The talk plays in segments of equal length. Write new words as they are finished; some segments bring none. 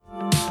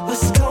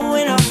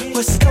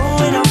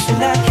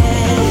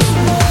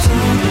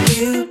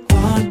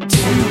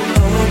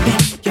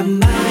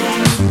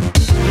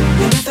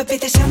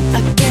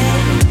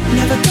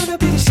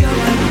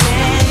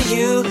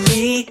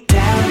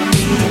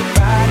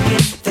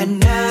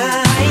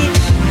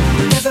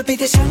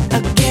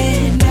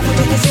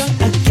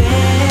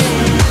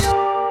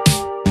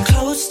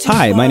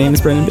Hi, my name is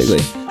Brendan Bigley.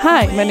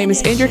 Hi, my name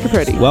is Andrea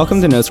Capretti.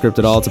 Welcome to No Script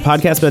at All. It's a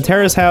podcast about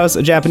Terrace House,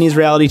 a Japanese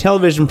reality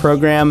television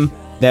program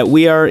that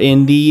we are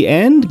in the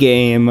end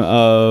game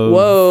of.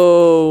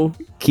 Whoa.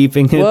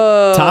 Keeping it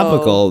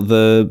topical.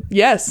 The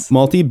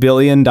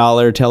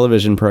multi-billion-dollar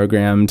television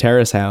program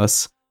Terrace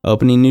House,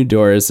 opening new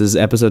doors, is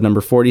episode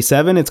number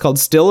 47. It's called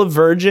Still a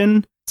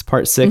Virgin. It's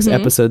part 6,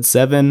 episode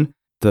 7,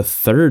 the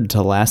third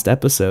to last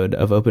episode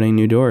of Opening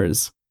New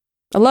Doors.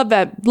 I love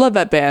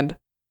that band.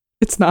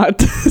 It's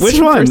not. Which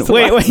one?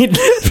 Wait.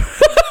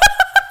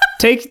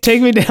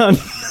 Take me down.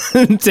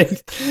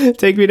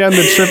 take me down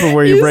the trip of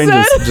where your brain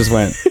just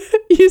went.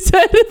 You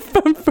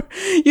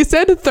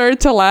said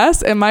third to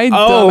last, and my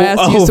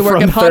dumbass used to work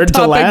in Hot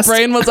Topic.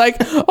 Brain was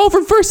like,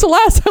 from first to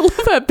last. I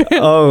love that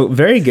band. Oh,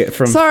 very good.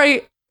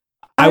 Sorry.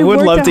 I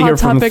would love to hear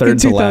from third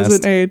to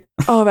last.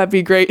 Oh, that'd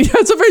be great.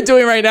 That's what we're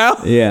doing right now.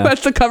 Yeah.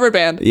 That's the cover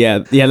band. Yeah,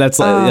 that's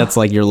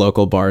like your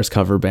local bar's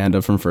cover band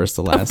of From First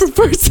to Last. From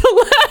First to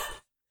Last.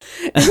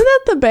 Isn't that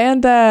the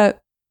band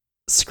that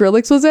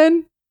Skrillex was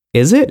in?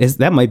 Is it?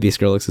 That might be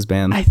Skrillex's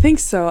band. I think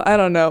so. I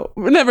don't know.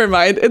 Never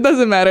mind. It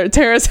doesn't matter.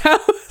 Terrace House.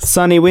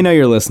 Sonny, we know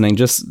you're listening.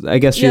 Just, I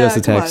guess, shoot us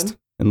a text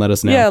and let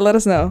us know. Yeah, let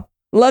us know.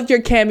 Loved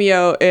your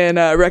cameo in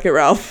Wreck-It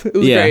Ralph. It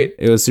was great.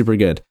 It was super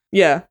good.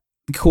 Yeah.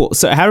 Cool.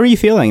 So how are you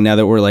feeling now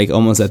that we're like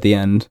almost at the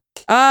end?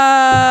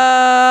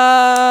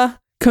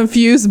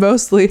 Confused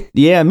mostly.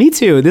 Yeah, me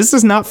too. This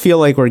does not feel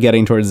like we're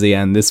getting towards the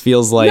end. This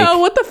feels like... No,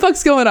 what the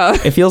fuck's going on?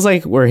 It feels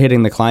like we're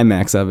hitting the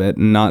climax of it,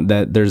 not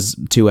that there's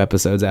 2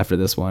 episodes after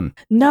this one.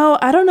 No,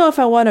 I don't know if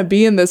I want to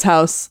be in this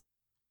house.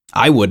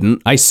 I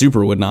wouldn't. I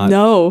super would not.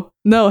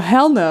 No,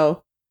 hell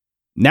no.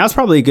 Now's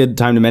probably a good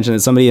time to mention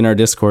that somebody in our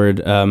Discord,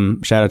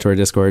 shout out to our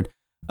Discord,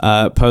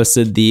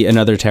 posted the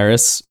Another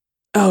Terrace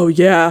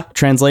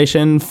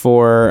translation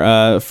for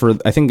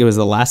I think it was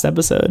the last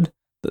episode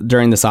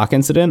during the sock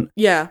incident.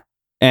 Yeah.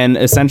 And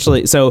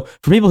essentially, so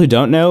for people who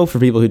don't know, for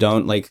people who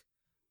don't like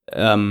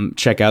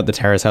check out the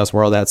Terrace House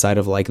world outside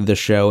of like the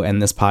show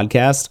and this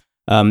podcast,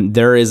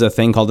 there is a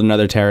thing called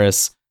Another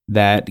Terrace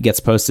that gets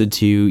posted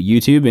to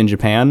YouTube in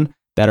Japan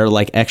that are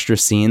like extra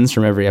scenes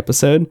from every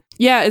episode.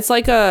 Yeah, it's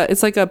like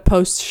a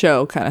post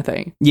show kind of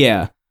thing.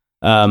 Yeah.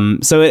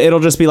 So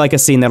it'll just be like a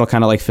scene that'll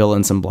kind of like fill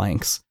in some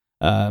blanks.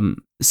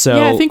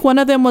 I think one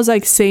of them was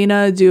like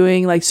Seina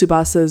doing like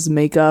Tsubasa's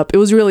makeup. It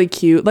was really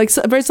cute. Like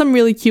there's some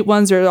really cute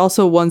ones. There are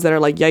also ones that are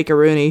like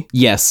Yike-Rooney.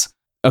 Yes.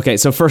 Okay.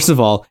 So first of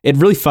all, it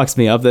really fucks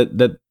me up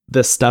that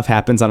this stuff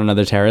happens on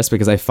Another Terrace,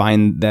 because I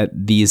find that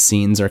these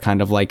scenes are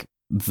kind of like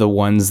the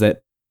ones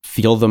that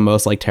feel the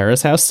most like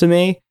Terrace House to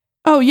me.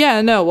 Oh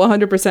yeah, no,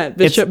 100%.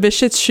 This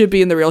shit should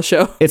be in the real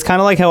show. It's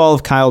kind of like how all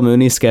of Kyle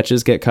Mooney's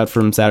sketches get cut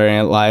from Saturday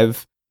Night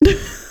Live.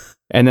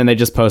 And then they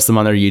just post them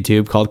on their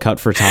YouTube called Cut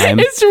for Time.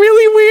 It's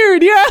really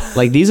weird, yeah.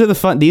 Like these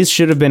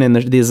should have been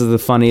these are the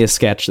funniest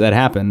sketch that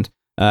happened,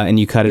 and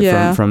you cut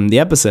it from the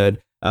episode.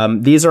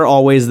 These are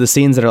always the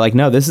scenes that are like,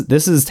 no, this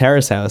is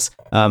Terrace House.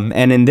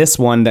 And in this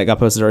one that got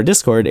posted to our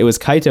Discord, it was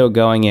Kaito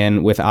going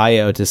in with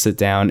Ayo to sit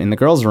down in the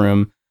girls'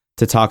 room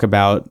to talk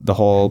about the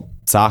whole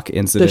sock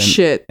incident, the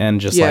shit,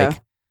 and just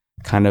like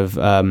kind of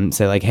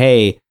say like,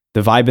 hey, the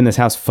vibe in this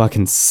house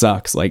fucking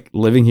sucks. Like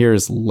living here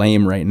is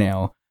lame right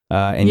now.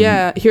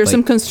 Here's like,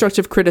 some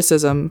constructive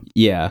criticism.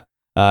 Yeah.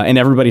 And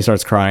everybody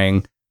starts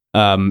crying.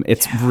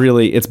 It's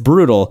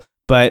brutal,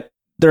 but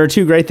there are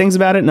 2 great things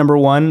about it. Number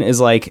one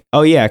is like,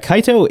 oh yeah,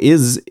 Kaito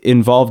is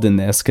involved in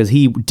this because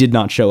he did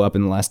not show up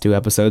in the last 2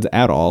 episodes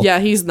at all. Yeah,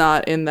 he's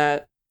not in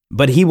that.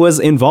 But he was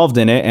involved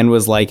in it and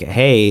was like,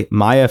 hey,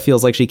 Maya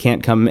feels like she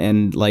can't come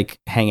and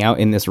like hang out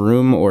in this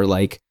room or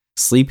like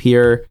sleep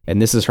here.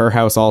 And this is her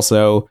house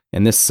also.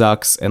 And this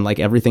sucks. And like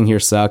everything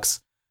here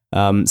sucks.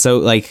 So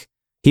like,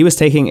 he was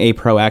taking a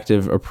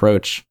proactive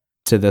approach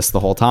to this the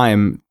whole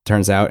time,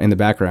 turns out, in the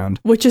background.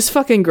 Which is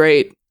fucking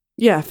great.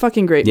 Yeah,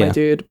 fucking great, my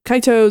dude.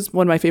 Kaito's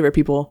one of my favorite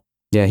people.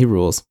 Yeah, he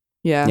rules.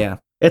 Yeah. Yeah.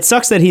 It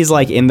sucks that he's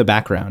like in the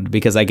background,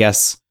 because I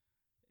guess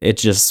it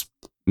just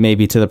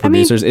maybe to the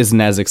producers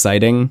isn't as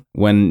exciting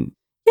when...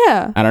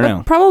 Yeah. I don't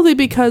know. Probably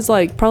because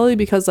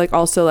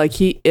also like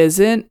he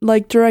isn't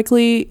like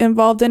directly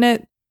involved in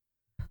it.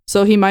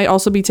 So he might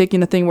also be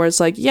taking a thing where it's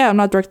like, yeah, I'm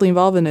not directly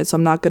involved in it, so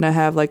I'm not going to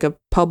have like a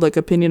public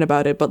opinion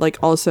about it. But like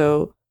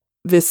also,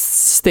 this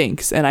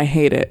stinks and I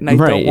hate it. And I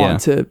don't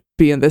want to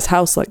be in this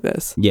house like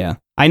this. Yeah.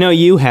 I know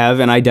you have,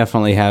 and I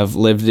definitely have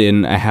lived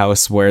in a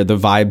house where the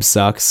vibe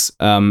sucks.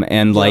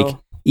 And like,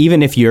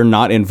 even if you're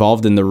not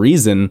involved in the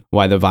reason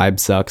why the vibe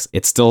sucks,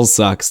 it still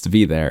sucks to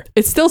be there.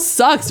 It still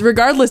sucks.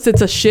 Regardless,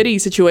 it's a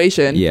shitty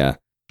situation. Yeah.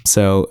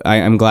 So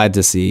I'm glad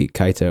to see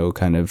Kaito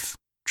kind of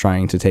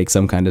trying to take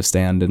some kind of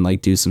stand and like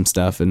do some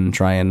stuff and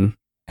try and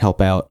help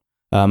out,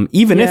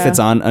 even if it's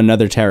on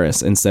Another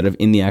Terrace instead of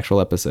in the actual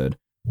episode.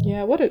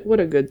 Yeah, what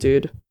a good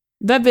dude.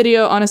 That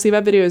video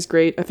is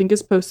great. I think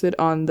it's posted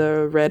on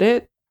the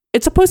Reddit.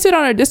 It's posted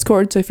on our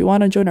Discord, so if you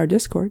want to join our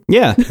Discord.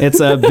 Yeah,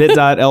 it's a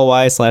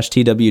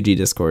bit.ly/TWG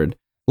Discord.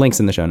 Links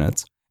in the show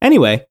notes.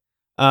 Anyway,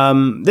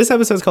 this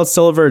episode is called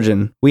Still a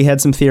Virgin. We had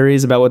some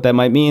theories about what that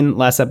might mean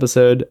last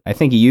episode. I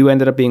think you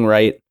ended up being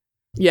right.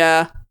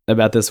 Yeah.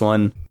 about this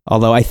one.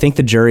 Although I think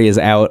the jury is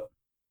out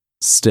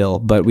still,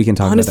 but we can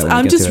talk Honestly, about that when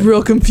I'm we get just to it.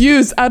 real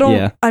confused.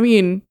 Yeah. I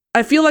mean,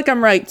 I feel like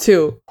I'm right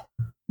too,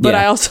 but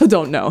Yeah. I also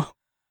don't know.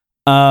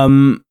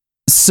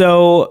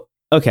 So,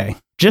 okay.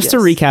 Just to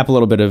Yes. recap a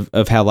little bit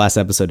of how last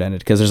episode ended,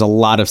 because there's a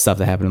lot of stuff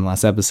that happened in the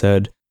last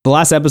episode. The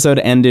last episode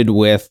ended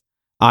with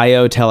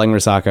Io telling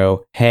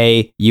Risako,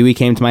 hey, Yui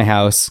came to my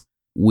house.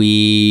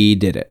 We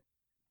did it.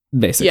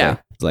 Basically. Yeah.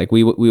 It's like,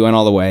 we went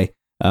all the way.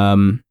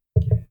 And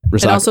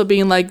Risako, also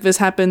being like, this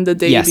happened the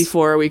day Yes.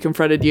 before we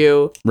confronted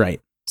you. right.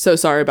 So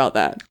sorry about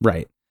that.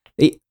 Right.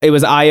 It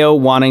was Io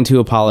wanting to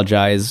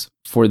apologize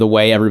for the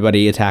way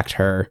everybody attacked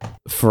her,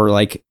 for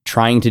like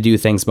trying to do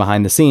things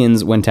behind the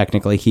scenes when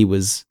technically he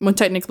was. When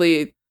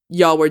technically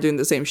y'all were doing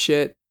the same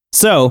shit.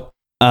 So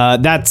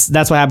that's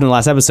what happened in the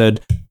last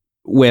episode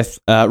with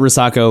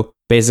Risako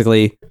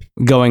basically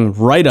going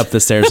right up the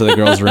stairs to the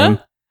girls' room.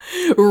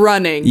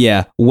 Running.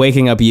 Yeah.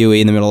 Waking up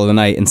Yui in the middle of the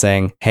night and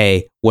saying,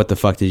 hey, what the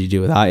fuck did you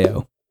do with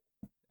Io?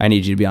 I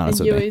need you to be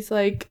honest And with me. Yui's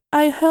like,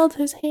 I held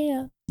his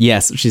hand.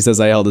 Yes, she says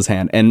I held his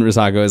hand. And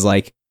Risako is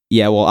like,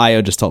 yeah, well,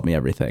 Io just told me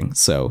everything.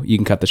 So you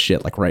can cut the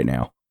shit like right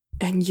now.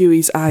 And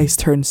Yui's eyes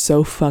turn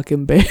so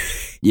fucking big.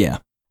 Yeah.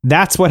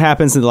 That's what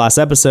happens in the last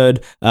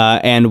episode.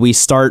 And we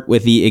start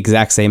with the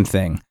exact same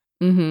thing.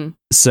 Mm-hmm.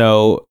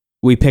 So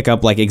we pick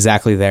up like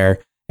exactly there.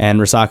 And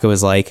Risako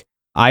is like,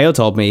 Io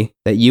told me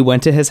that you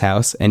went to his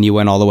house and you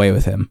went all the way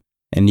with him.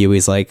 And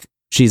Yui's like,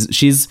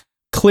 she's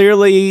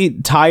clearly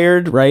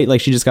tired, right?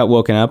 Like she just got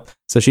woken up.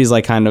 So she's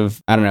like kind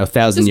of, I don't know,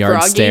 1,000-yard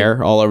groggy.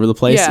 stare all over the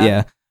place.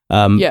 Yeah.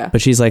 Yeah.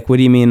 But she's like, what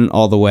do you mean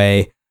all the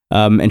way?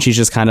 And she's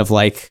just kind of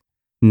like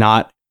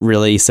not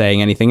really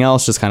saying anything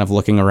else, just kind of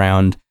looking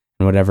around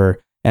and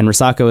whatever. And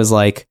Risako is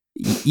like,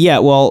 yeah,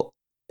 well,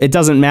 it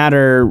doesn't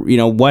matter,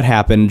 what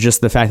happened.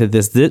 Just the fact that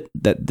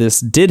this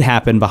did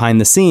happen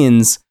behind the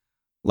scenes,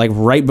 like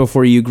right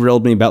before you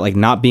grilled me about like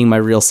not being my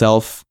real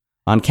self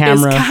on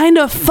camera. It's kind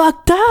of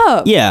fucked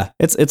up. Yeah,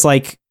 it's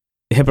like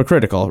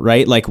hypocritical,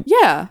 right? Like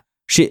Yeah.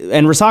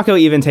 and Risako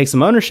even takes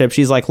some ownership.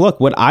 She's like, look,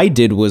 what I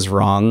did was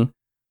wrong,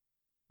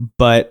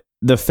 but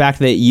the fact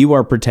that you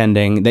are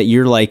pretending that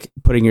you're like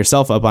putting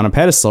yourself up on a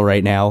pedestal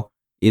right now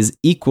is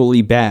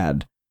equally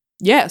bad.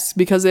 Yes,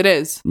 because it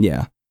is.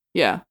 Yeah.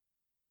 Yeah.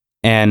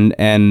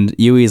 And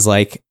Yui's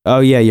like, oh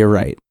yeah, you're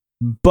right.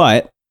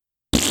 But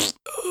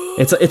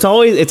it's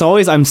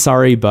always I'm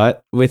sorry,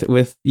 but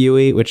with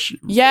Yui, which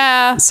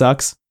Yeah.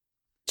 sucks.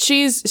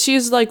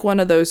 She's like one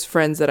of those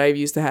friends that I've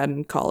used to have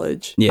in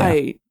college. Yeah.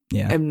 I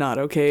Yeah. am not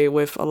okay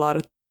with a lot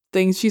of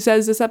things she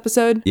says this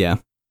episode. Yeah.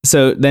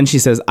 So then she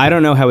says, I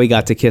don't know how we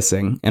got to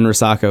kissing. And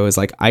Risako is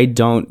like, I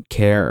don't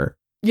care.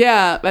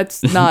 Yeah,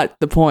 that's not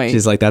the point.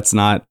 She's like, that's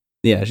not,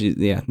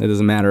 that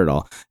doesn't matter at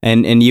all.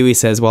 And Yui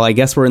says, well, I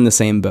guess we're in the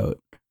same boat.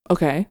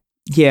 Okay.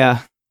 Yeah.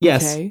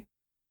 Yes. Okay.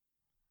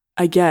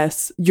 I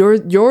guess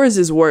yours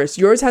is worse.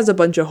 Yours has a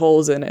bunch of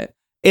holes in it.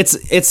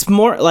 It's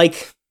more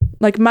like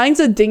mine's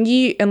a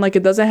dinghy and like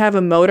it doesn't have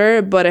a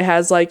motor, but it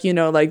has like,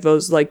 like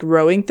those like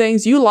rowing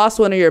things. You lost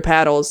one of your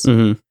paddles.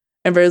 Mm-hmm.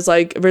 And there's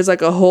like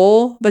a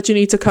hole that you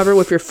need to cover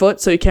with your foot,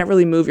 so you can't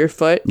really move your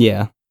foot.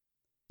 Yeah.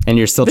 And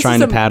you're still This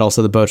trying is to paddle,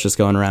 so the boat's just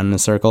going around in a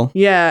circle.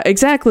 Yeah,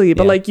 exactly.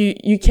 But Yeah. like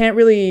you can't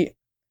really.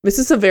 This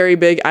is a very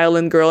big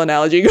island girl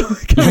analogy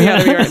coming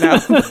out of me right now.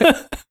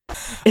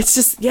 It's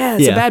just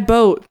it's a bad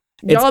boat.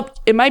 Y'all,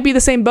 it might be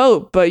the same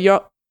boat, but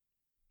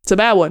it's a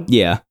bad one.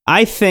 Yeah.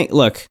 I think,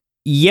 look,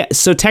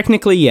 so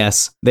technically,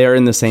 yes, they're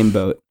in the same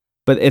boat,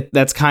 but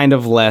that's kind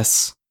of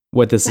less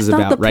what this is That's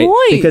not about, the right?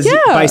 point, Because yeah.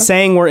 by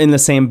saying we're in the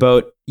same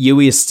boat,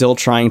 Yui is still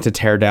trying to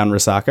tear down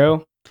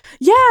Risako.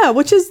 Yeah,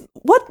 which is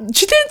what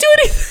she didn't do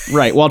anything.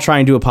 Right, while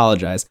trying to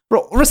apologize.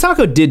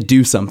 Risako did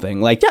do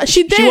something. Like, Yeah,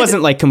 she did. She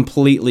wasn't like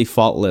completely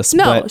faultless.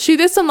 No, but she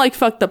did some like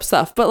fucked up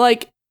stuff, but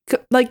like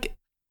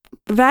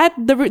that.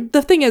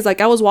 The thing is,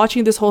 like, I was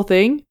watching this whole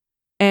thing,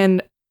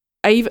 and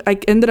I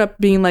ended up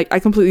being like, I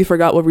completely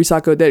forgot what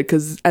Risako did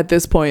because at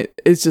this point,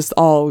 it's just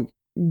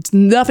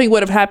nothing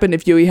would have happened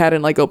if Yui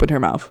hadn't like opened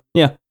her mouth.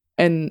 Yeah.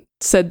 And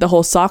said the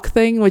whole sock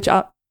thing, which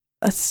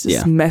that's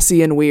just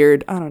messy and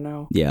weird. I don't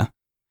know. Yeah.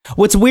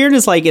 What's weird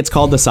is like it's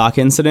called the sock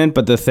incident,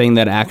 but the thing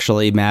that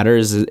actually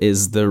matters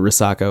is the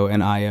Risako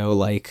and Io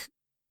like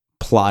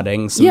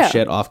plotting some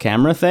shit off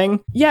camera thing.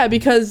 Yeah,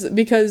 because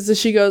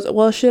she goes,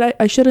 well,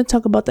 I shouldn't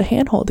talk about the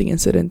hand holding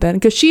incident then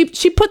because she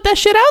put that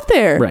shit out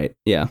there. Right.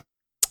 Yeah.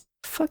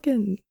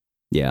 Fucking.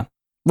 Yeah.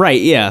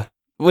 Right. Yeah.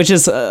 Which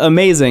is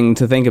amazing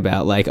to think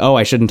about. Like, oh,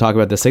 I shouldn't talk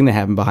about this thing that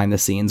happened behind the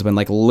scenes when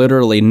like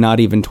literally not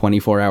even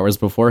 24 hours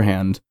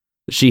beforehand,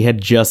 she had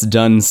just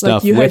done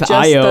stuff with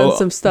Io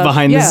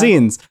behind the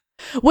scenes.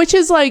 Which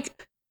is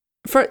like,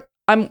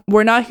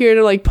 we're not here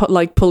to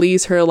like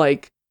police her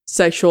like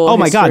sexual. Oh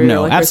my God,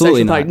 no, like,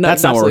 absolutely not. No,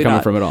 that's not where we're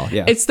coming from at all.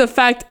 Yeah. It's the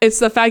fact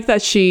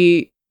that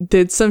she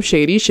did some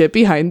shady shit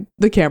behind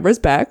the camera's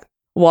back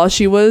while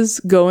she was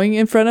going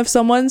in front of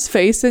someone's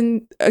face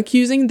and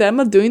accusing them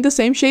of doing the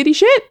same shady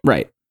shit.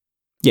 Right.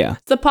 Yeah.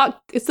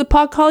 It's the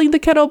pot calling the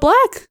kettle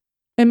black.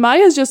 And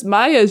Maya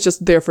is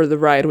just there for the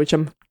ride, which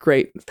I'm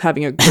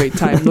having a great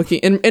time looking.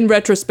 In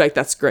retrospect,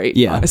 that's great.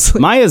 Yeah,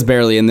 honestly. Maya's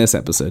barely in this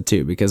episode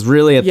too, because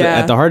really at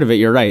the heart of it,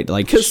 you're right.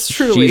 Like,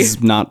 truly,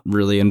 she's not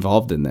really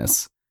involved in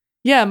this.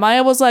 Yeah,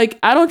 Maya was like,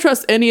 I don't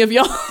trust any of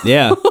y'all.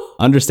 Yeah,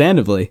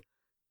 understandably.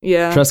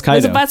 Yeah, trust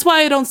Kaido. That's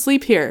why I don't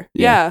sleep here.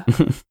 Yeah.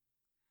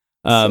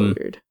 So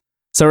weird.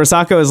 So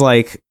Risako is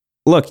like,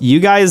 look, you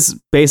guys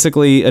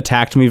basically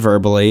attacked me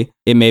verbally.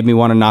 It made me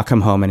want to not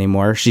come home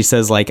anymore. She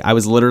says, like, I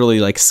was literally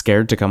like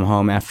scared to come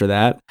home after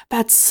that.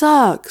 That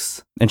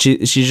sucks. And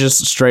she's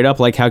just straight up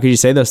like, how could you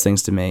say those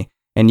things to me?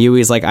 And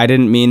Yui's like, I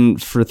didn't mean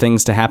for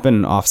things to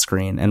happen off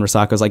screen. And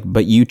Risako's like,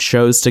 but you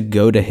chose to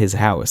go to his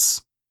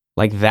house.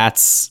 Like,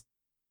 that's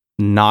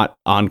not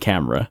on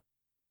camera.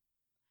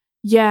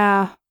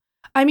 Yeah.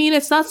 I mean,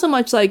 it's not so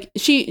much like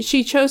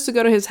she chose to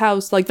go to his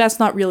house. Like, that's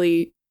not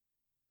really.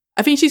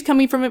 I think she's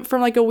coming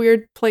from like a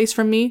weird place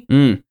from me.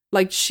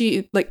 Like,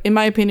 in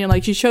my opinion,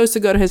 like, she chose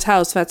to go to his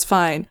house. That's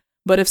fine.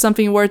 But if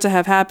something were to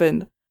have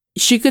happened,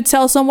 she could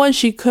tell someone.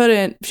 She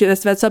couldn't.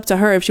 That's up to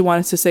her if she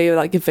wanted to say,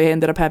 like, if they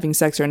ended up having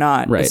sex or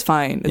not. Right. It's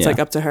fine. It's like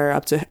up to her,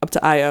 up to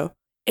Io.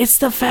 It's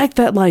the fact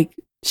that, like,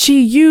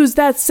 she used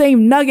that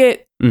same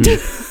nugget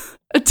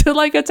to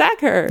like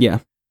attack her. Yeah.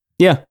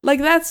 Yeah. Like,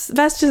 that's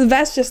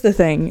just the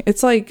thing.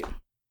 It's like,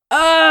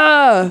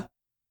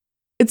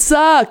 it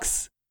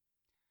sucks.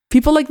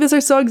 People like this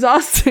are so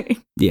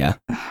exhausting. Yeah.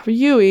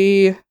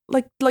 Yui,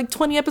 like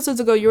 20 episodes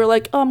ago, you were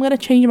like, oh, I'm going to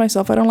change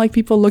myself. I don't like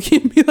people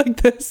looking at me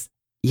like this.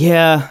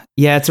 Yeah.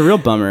 Yeah, it's a real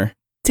bummer.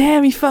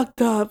 Damn, he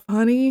fucked up,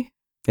 honey.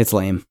 It's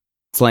lame.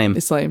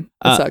 It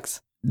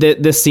sucks.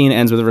 This scene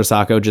ends with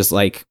Risako just,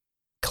 like,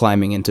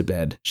 climbing into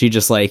bed. She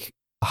just, like,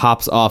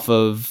 hops off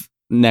of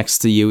next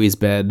to Yui's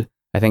bed.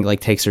 I think, like,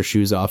 takes her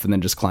shoes off and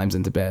then just climbs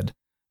into bed.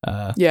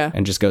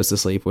 And just goes to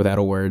sleep without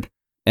a word.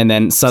 And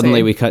then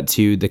suddenly we cut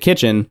to the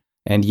kitchen.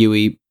 And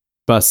Yui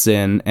busts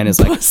in and is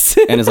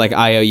like,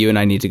 Io, you and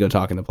I need to go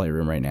talk in the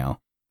playroom right now.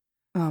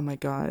 Oh my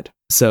God.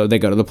 So they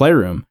go to the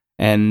playroom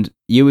and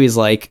Yui's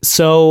like,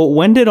 so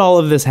when did all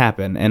of this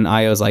happen? And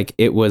Io's like,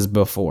 it was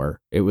before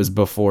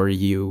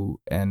you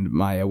and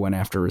Maya went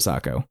after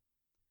Risako.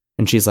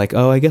 And she's like,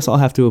 oh, I guess I'll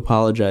have to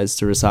apologize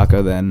to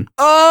Risako then.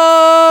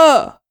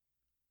 Oh,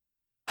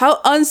 how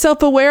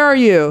unself-aware are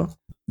you?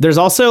 There's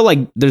also, like,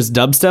 there's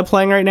dubstep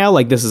playing right now.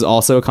 Like, this is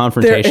also a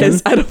confrontation. There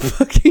is. I don't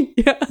fucking,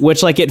 yeah.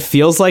 Which, like, it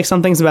feels like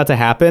something's about to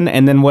happen.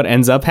 And then what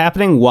ends up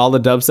happening while the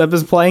dubstep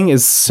is playing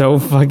is so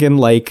fucking,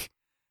 like...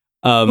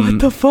 what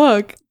the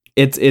fuck?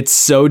 It's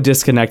so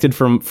disconnected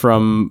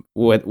from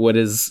what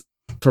is...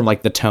 From,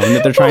 like, the tone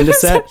that they're trying to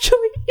set.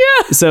 Actually,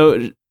 yeah.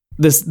 So,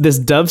 this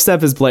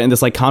dubstep is playing...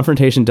 This, like,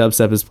 confrontation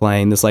dubstep is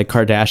playing. This, like,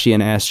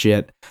 Kardashian-ass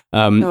shit.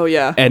 Oh,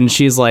 yeah. And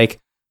she's like,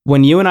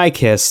 when you and I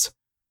kissed...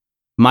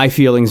 my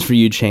feelings for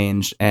you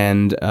changed,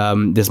 and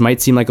this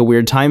might seem like a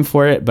weird time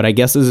for it, but I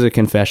guess this is a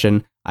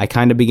confession. I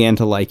kind of began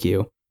to like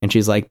you. And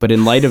she's like, but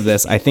in light of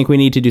this, I think we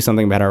need to do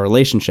something about our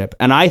relationship.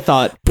 And I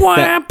thought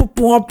I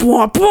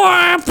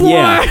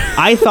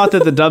thought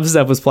that the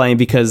dubstep was playing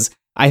because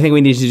I think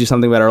we need to do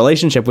something about our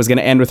relationship was going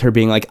to end with her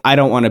being like, I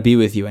don't want to be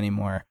with you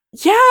anymore.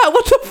 Yeah,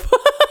 what the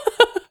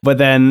fuck? But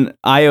then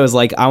Io was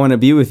like, I want to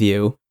be with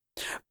you.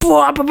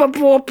 What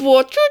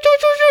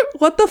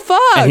the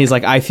fuck? And he's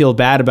like, I feel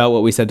bad about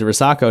what we said to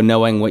Risako,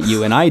 knowing what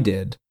you and I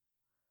did.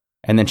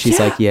 And then she's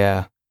like,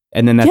 yeah.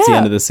 And then that's the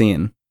end of the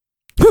scene.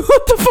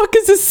 What the fuck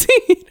is this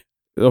scene?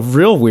 A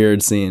real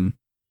weird scene.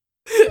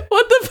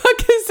 What the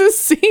fuck is this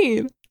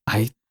scene?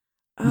 I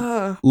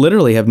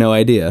literally have no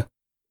idea.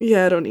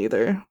 Yeah, I don't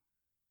either.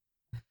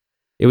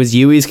 It was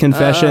Yui's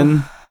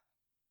confession.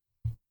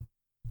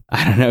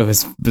 I don't know. It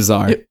was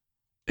bizarre.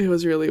 It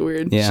was really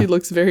weird. Yeah. She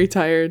looks very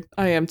tired.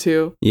 I am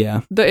too.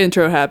 Yeah. The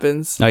intro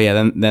happens. Oh yeah,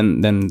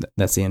 then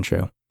that's the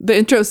intro. The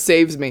intro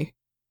saves me.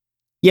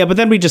 Yeah, but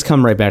then we just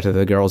come right back to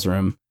the girls'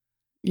 room.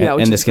 Yeah,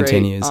 and this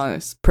continues.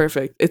 Honest,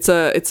 perfect. It's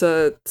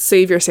a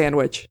savior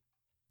sandwich.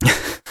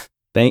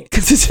 Thank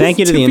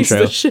you to the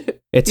intro.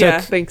 It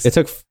took thanks. It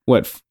took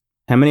what?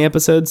 How many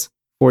episodes?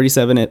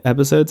 47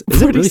 episodes.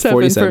 Is it really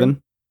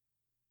 47?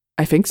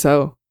 I think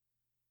so.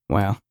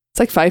 Wow. It's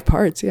like 5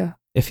 parts. Yeah.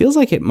 It feels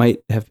like it might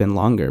have been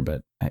longer,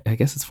 but I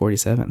guess it's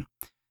 47.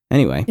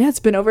 Anyway. Yeah, it's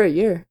been over a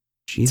year.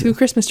 Jesus. 2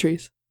 Christmas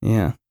trees.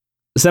 Yeah.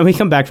 So then we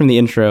come back from the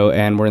intro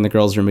and we're in the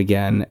girls' room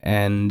again,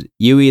 and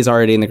Yui is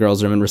already in the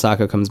girls' room and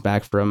Risako comes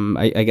back from,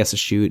 I guess, a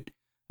shoot,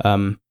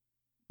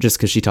 just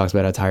because she talks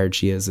about how tired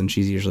she is, and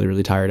she's usually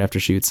really tired after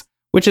shoots,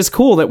 which is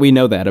cool that we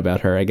know that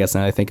about her, I guess,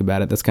 now that I think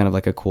about it. That's kind of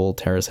like a cool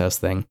Terrace House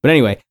thing. But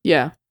anyway.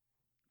 Yeah.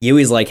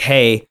 Yui's like,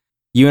 hey,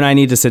 you and I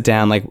need to sit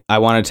down. Like, I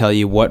want to tell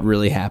you what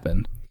really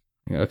happened.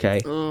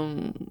 Okay.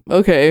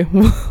 Okay.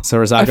 So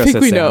Risako sits down. I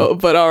think we know,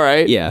 but all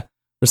right. Yeah.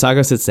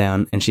 Risako sits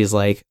down and she's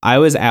like, I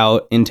was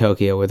out in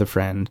Tokyo with a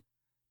friend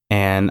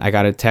and I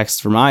got a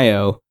text from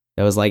Io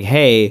that was like,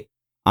 hey,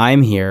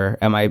 I'm here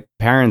at my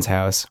parents'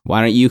 house.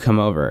 Why don't you come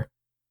over?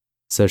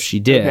 So she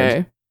did.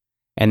 Okay.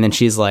 And then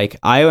she's like,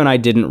 Io and I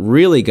didn't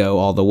really go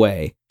all the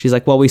way. She's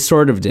like, well, we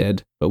sort of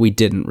did, but we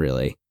didn't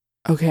really.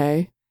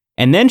 Okay.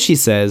 And then she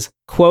says,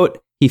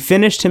 quote, He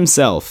finished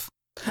himself.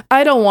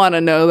 I don't want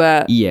to know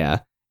that. Yeah.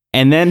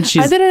 And then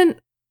I didn't.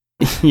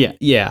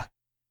 Yeah.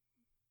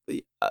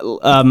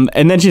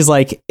 And then she's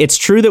like, it's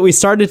true that we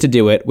started to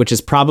do it, which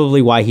is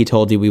probably why he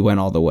told you we went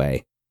all the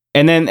way.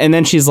 And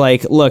then she's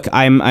like, look,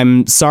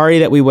 I'm sorry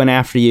that we went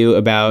after you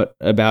about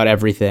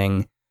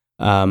everything.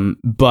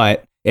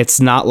 But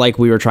it's not like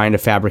we were trying to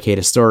fabricate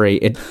a story.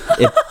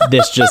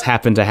 This just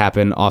happened to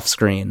happen off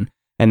screen.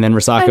 And then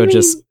Risako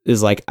just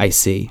is like, I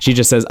see. She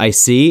just says, I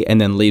see, and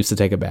then leaves to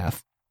take a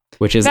bath,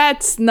 which is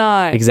that's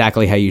not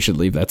exactly how you should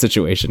leave that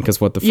situation. Because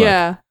what the fuck?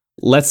 Yeah.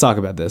 Let's talk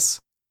about this.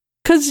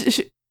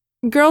 Because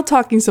girl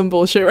talking some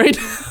bullshit right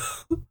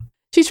now.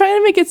 She's trying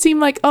to make it seem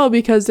like, oh,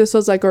 because this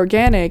was like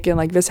organic and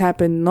like this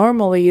happened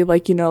normally,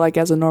 like, you know, like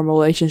as a normal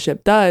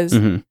relationship does.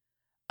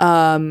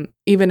 Mm-hmm.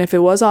 Even if it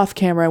was off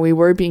camera and we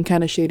were being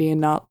kind of shady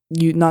and not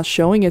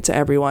showing it to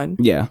everyone.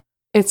 Yeah.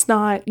 It's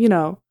not, you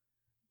know,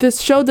 this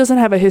show doesn't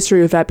have a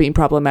history of that being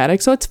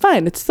problematic, so it's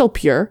fine. It's still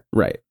pure.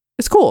 Right.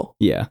 It's cool.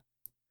 Yeah.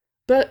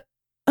 But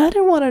I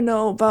didn't want to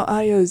know about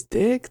Ayo's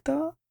dick,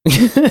 though.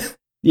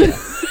 Yeah.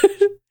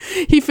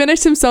 He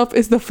finished himself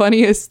is the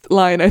funniest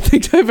line I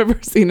think I've ever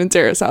seen in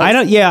Terrace House.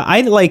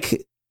 I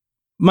like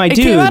my it dude.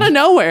 It came out of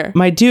nowhere.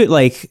 My dude,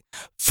 like,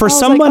 for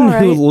someone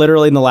who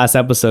literally in the last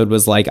episode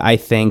was like, I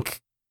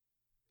think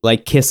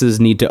like kisses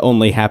need to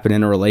only happen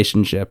in a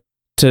relationship,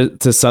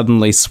 to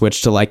suddenly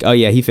switch to like, oh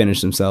yeah, he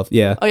finished himself.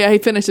 Yeah. Oh yeah, he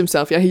finished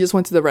himself. Yeah, he just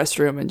went to the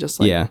restroom and just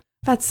like, yeah.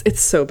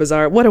 It's so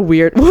bizarre. What a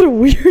weird.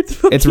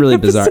 It's really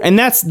bizarre. And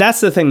that's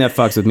the thing that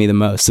fucks with me the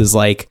most is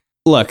like,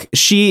 look,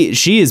 she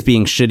is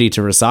being shitty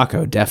to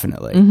Risako,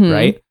 definitely,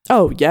 right?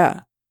 Oh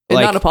yeah. And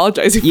like, not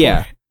apologizing for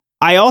it.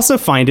 I also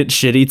find it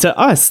shitty to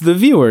us, the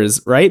viewers,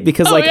 right?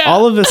 Because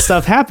all of this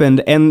stuff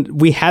happened, and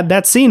we had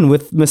that scene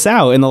with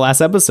Misao in the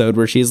last episode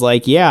where she's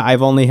like, yeah,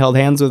 I've only held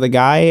hands with a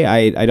guy.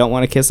 I don't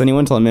want to kiss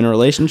anyone until I'm in a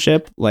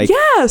relationship. Like,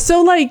 yeah,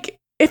 so like,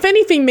 if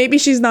anything, maybe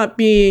she's not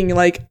being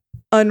like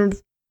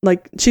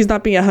she's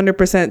not being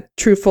 100%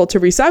 truthful to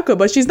Risako,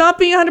 but she's not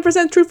being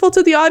 100% truthful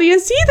to the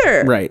audience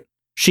either. Right.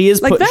 She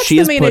is like, putting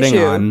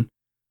on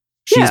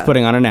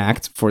an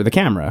act for the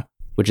camera,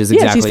 which is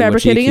exactly she's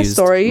fabricating what she accused. A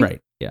story. Right.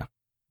 Yeah.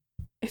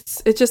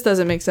 It just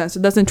doesn't make sense.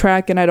 It doesn't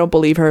track, and I don't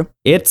believe her.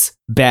 It's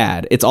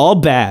bad. It's all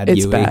bad.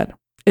 It's Yui. bad.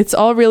 It's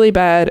all really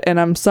bad, and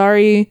I'm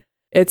sorry.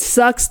 It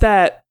sucks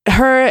that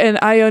her and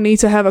Ayo need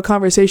to have a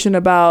conversation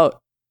about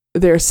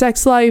their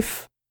sex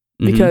life,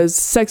 because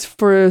sex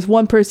for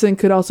one person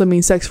could also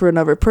mean sex for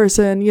another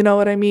person. You know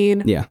what I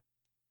mean? Yeah.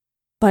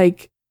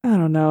 Like, I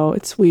don't know.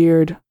 It's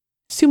weird.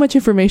 It's too much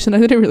information I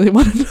didn't really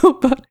want to know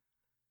about.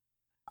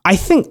 I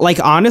think, like,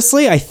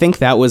 honestly, I think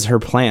that was her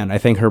plan. I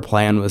think her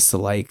plan was to,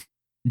 like,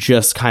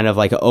 just kind of,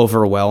 like,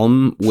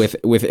 overwhelm with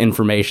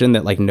information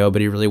that, like,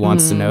 nobody really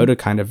wants to know, to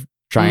kind of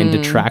try and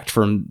detract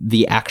from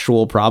the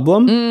actual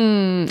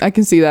problem. I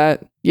can see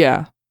that.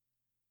 Yeah.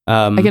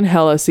 I can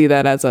hella see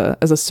that as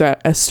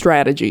a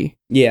strategy.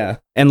 Yeah.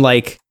 And,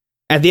 like,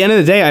 at the end of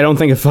the day, I don't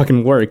think it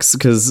fucking works,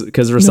 because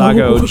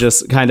Risako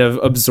just kind of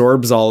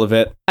absorbs all of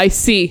it. I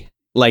see.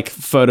 Like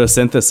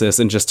photosynthesis,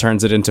 and just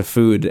turns it into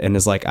food, and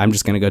is like, I'm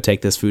just gonna go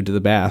take this food to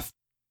the bath.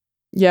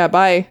 Yeah,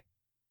 bye.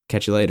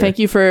 Catch you later. Thank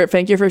you for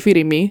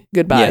feeding me.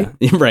 Goodbye.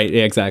 Yeah, right.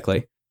 Yeah,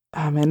 exactly.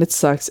 Oh man, it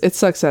sucks. It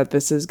sucks that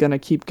this is gonna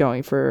keep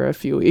going for a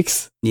few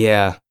weeks.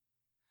 Yeah.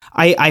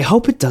 I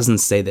hope it doesn't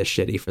stay this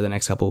shitty for the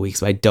next couple of weeks,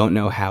 but I don't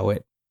know how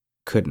it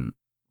couldn't,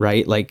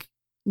 right? Like,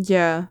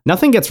 yeah.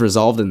 Nothing gets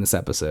resolved in this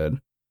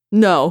episode.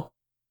 No.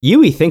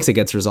 Yui thinks it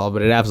gets resolved,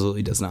 but it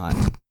absolutely does not.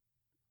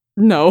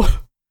 No.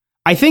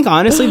 I think,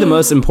 honestly, the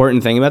most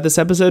important thing about this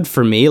episode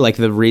for me, like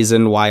the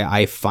reason why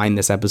I find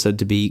this episode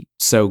to be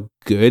so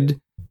good,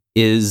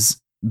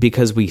 is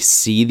because we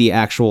see the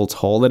actual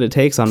toll that it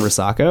takes on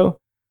Risako.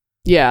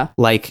 Yeah.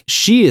 Like,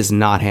 she is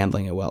not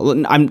handling it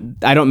well.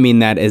 I don't mean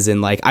that as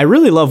in, like, I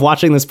really love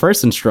watching this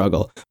person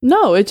struggle.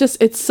 No, it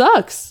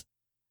sucks.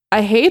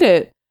 I hate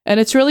it. And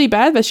it's really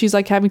bad that she's,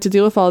 like, having to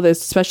deal with all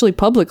this, especially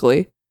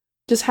publicly.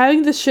 Just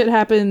having this shit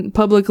happen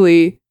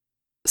publicly,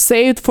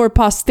 saved for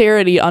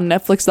posterity on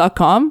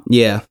Netflix.com.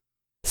 Yeah.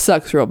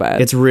 Sucks real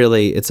bad.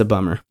 It's a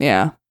bummer.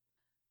 Yeah.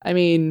 I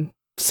mean,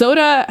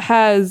 Soda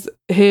has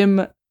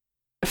him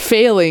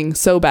failing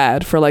so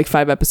bad for like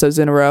 5 episodes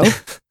in a row.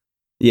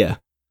 Yeah.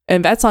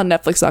 And that's on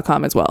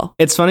Netflix.com as well.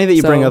 It's funny that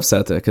you bring up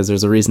Sota, because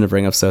there's a reason to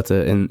bring up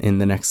Sota in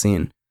the next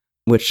scene,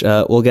 which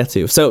we'll get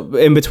to. So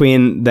in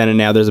between then and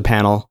now, there's a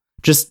panel.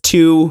 Just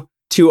two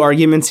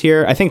arguments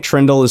here. I think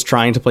Trindle is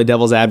trying to play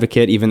devil's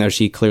advocate, even though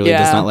she clearly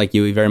does not like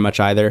Yui very much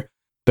either.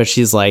 But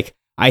she's like,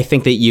 I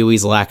think that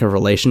Yui's lack of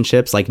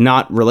relationships, like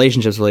not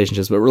relationships,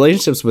 but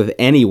relationships with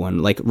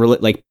anyone, like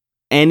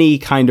any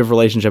kind of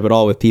relationship at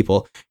all with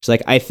people. She's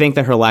like, I think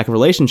that her lack of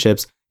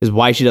relationships is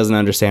why she doesn't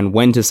understand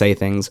when to say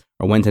things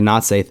or when to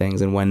not say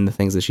things, and when the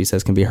things that she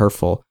says can be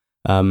hurtful,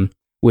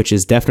 which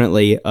is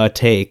definitely a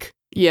take.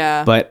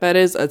 Yeah, but that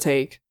is a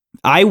take.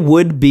 I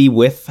would be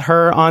with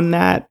her on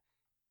that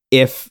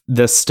if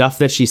the stuff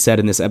that she said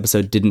in this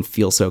episode didn't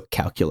feel so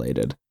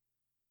calculated.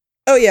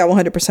 Oh yeah,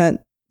 100%.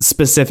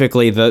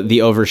 specifically the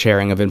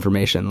oversharing of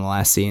information in the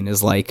last scene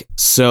is like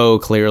so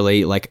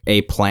clearly like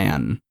a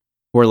plan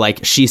where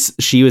like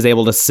she was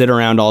able to sit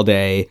around all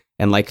day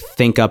and like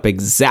think up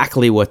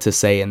exactly what to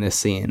say in this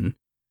scene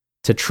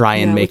to try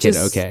and make it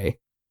okay.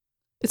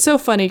 It's so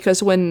funny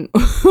because when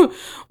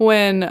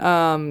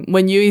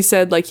Yui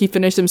said like he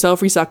finished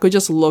himself, Risako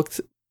just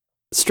looked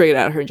straight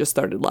at her and just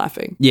started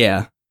laughing.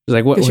 Yeah. She's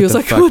like, what she was the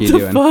like, fuck what you the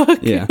doing? fuck?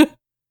 Yeah.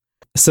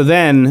 So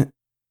then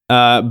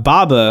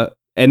Baba,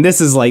 and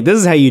this is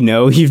how you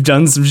know you've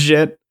done some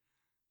shit,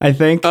 I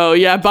think. Oh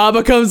yeah,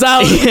 Baba comes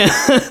out.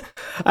 Yeah.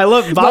 I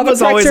love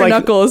Baba's always her like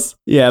knuckles.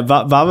 Yeah,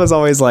 Baba's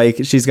always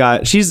like she's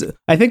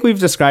I think we've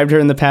described her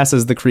in the past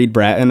as the Creed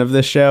Bratton of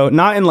this show.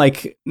 Not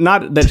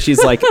that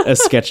she's like a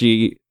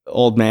sketchy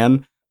old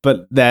man,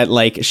 but that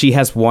like she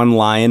has one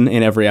line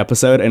in every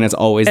episode and it's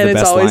always the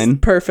best line.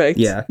 Perfect.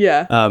 Yeah.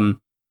 Yeah.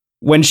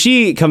 When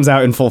she comes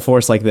out in full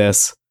force like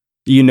this,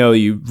 you know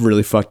you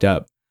really fucked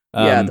up.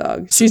 Yeah,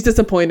 dog. She's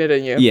disappointed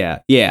in you.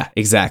 Yeah,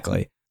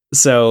 exactly.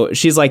 So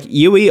she's like,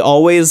 Yui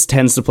always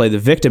tends to play the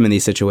victim in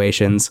these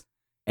situations.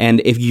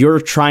 And if you're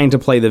trying to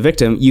play the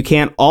victim, you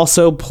can't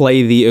also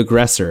play the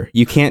aggressor.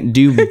 You can't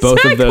do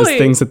both of those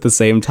things at the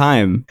same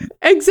time.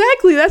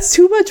 Exactly. That's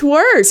too much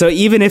work. So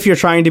even if you're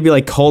trying to be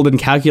like cold and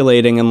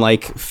calculating and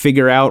like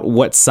figure out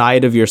what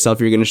side of yourself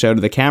you're going to show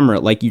to the camera,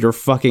 like you're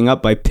fucking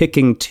up by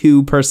picking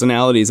two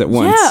personalities at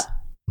once. Yeah.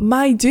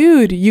 My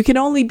dude, you can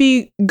only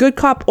be good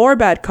cop or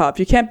bad cop.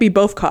 You can't be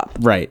both cop.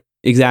 Right.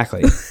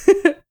 Exactly.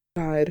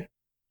 God.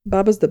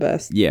 Baba's the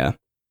best. Yeah.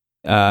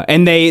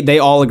 And they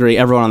all agree,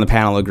 everyone on the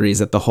panel agrees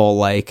that the whole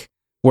like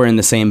we're in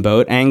the same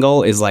boat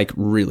angle is like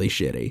really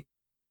shitty.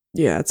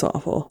 Yeah, it's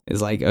awful.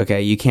 It's like,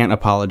 okay, you can't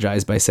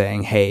apologize by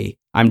saying, hey,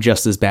 I'm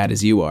just as bad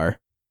as you are.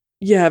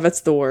 Yeah,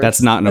 that's the worst.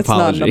 That's not an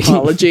apology. Not an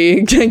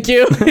apology. Thank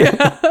you.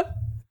 Yeah.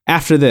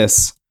 After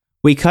this,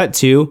 we cut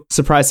to,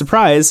 surprise,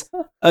 surprise,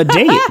 a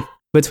date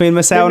between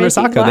Masao and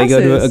Risako. They go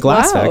to a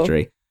glass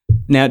factory.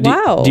 Now,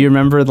 do you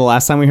remember the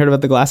last time we heard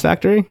about the glass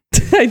factory?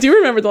 I do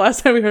remember the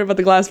last time we heard about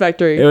the glass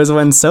factory. It was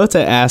when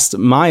Sota asked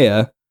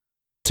Maya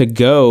to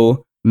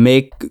go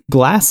make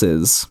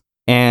glasses.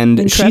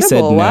 And she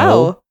said no.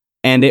 Wow.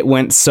 And it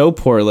went so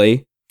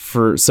poorly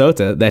for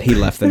Sota that he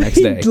left the next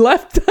day. He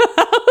left the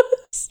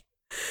house.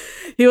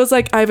 He was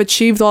like, I've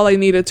achieved all I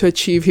needed to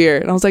achieve here.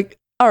 And I was like,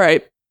 all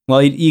right.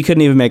 Well, you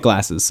couldn't even make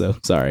glasses, so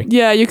sorry.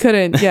 Yeah, you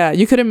couldn't. Yeah,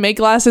 you couldn't make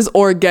glasses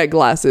or get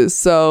glasses.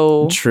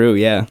 So true,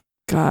 yeah.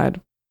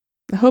 God,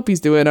 I hope he's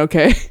doing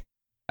okay.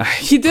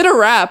 He did a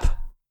rap.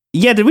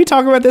 Yeah, did we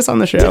talk about this on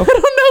the show? I don't know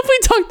if we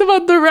talked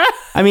about the rap.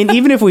 I mean,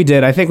 even if we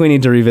did, I think we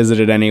need to revisit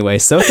it anyway.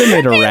 Sota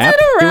made a rap.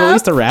 He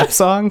released a rap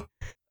song.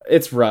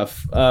 It's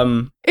rough.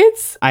 I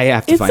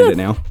have to find it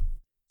now.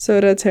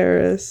 Sota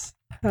Terrace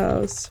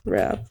House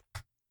Rap.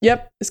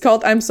 Yep, it's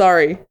called I'm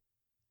Sorry.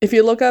 If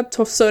you look up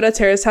Sota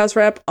Terrace House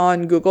Rap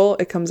on Google,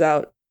 it comes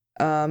out.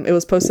 It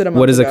was posted a month ago.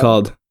 What is it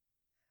called?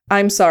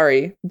 I'm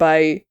Sorry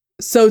by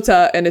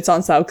Sota, and it's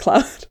on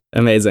SoundCloud.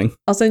 Amazing.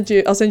 I'll send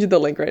you the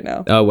link right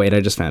now. Oh wait, I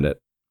just found it.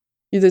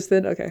 You just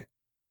did? Okay.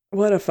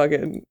 What a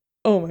fucking...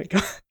 Oh my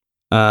god.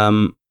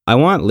 I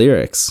want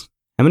lyrics.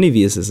 How many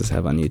views does this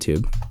have on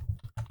YouTube?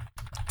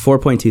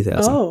 4.2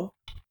 thousand. Oh.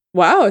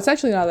 Wow, it's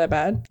actually not that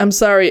bad. I'm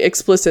Sorry,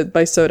 Explicit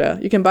by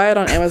Sota. You can buy it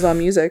on Amazon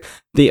Music.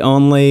 The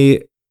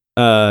only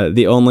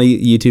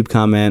YouTube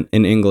comment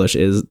in English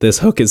is, this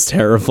hook is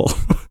terrible.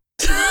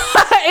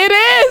 It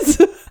is!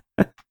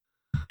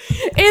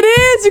 It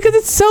is, because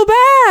it's so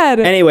bad!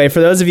 Anyway,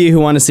 for those of you who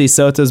want to see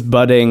Sota's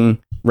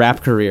budding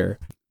rap career,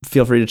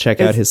 feel free to check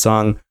out his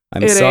song,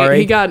 I'm Sorry.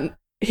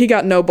 He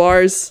got no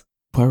bars.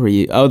 Where were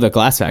you? Oh, the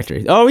Glass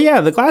Factory. Oh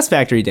yeah, the Glass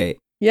Factory date.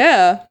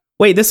 Yeah.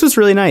 Wait, this was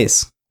really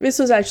nice. This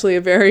was actually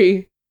a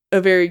very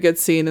good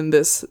scene in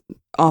this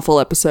awful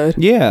episode.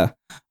 Yeah.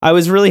 I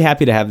was really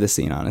happy to have this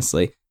scene,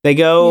 honestly. They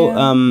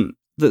go,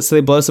 so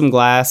they blow some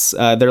glass.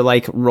 They're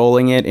like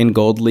rolling it in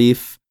gold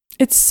leaf.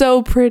 It's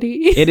so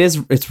pretty.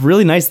 It's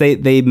really nice.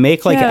 They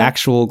make like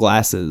actual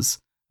glasses.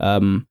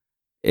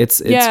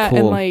 It's cool.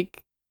 And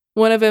like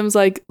one of them's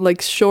like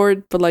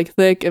short but like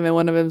thick, and then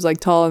one of them's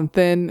like tall and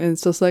thin, and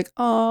it's just like,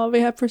 oh,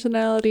 they have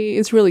personality.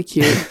 It's really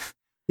cute.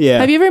 Yeah.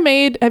 Have you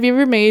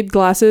ever made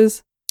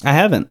glasses? I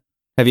haven't.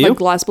 Have you? Like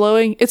glass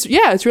blowing? It's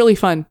really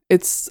fun.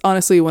 It's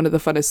honestly one of the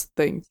funnest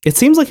things. It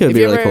seems like it would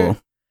be really cool.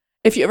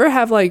 If you ever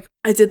have like,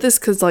 I did this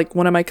because like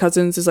one of my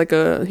cousins is like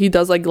he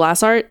does like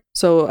glass art.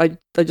 So I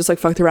just like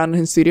fucked around in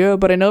his studio.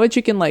 But I know that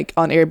you can like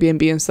on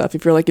Airbnb and stuff,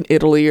 if you're like in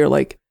Italy or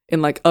like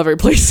in like other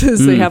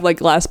places, they have like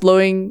glass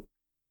blowing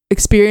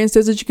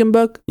experiences that you can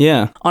book.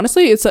 Yeah.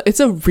 Honestly, it's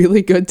a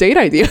really good date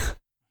idea.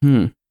 Maybe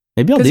I'll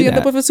do that. Because you end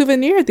up with a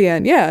souvenir at the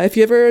end. Yeah. If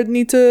you ever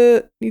need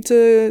to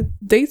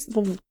date,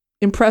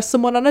 impress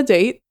someone on a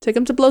date, take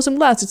them to blow some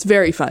glass. It's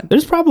very fun.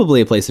 There's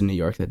probably a place in New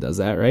York that does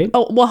that, right?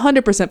 Oh,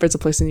 100% there's a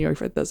place in New York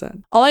that does that.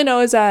 All I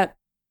know is that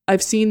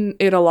I've seen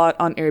it a lot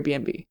on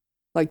Airbnb,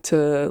 like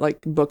to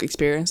like book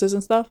experiences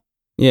and stuff.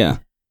 Yeah.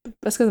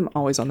 That's because I'm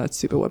always on that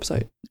stupid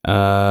website.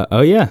 Oh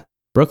yeah,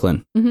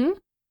 Brooklyn. Mm-hmm.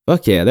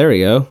 Fuck yeah, there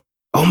we go.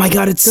 Oh my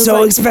God, it's Feels so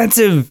like-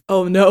 expensive.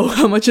 Oh no,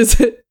 how much is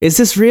it? Is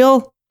this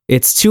real?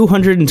 It's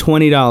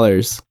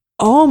 $220.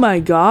 Oh my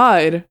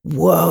God.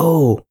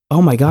 Whoa.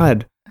 Oh my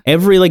God.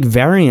 Every like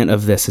variant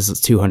of this is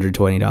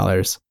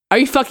 $220. Are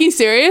you fucking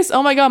serious?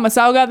 Oh my God,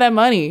 Masao got that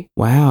money.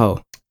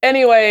 Wow.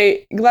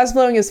 Anyway, glass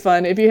blowing is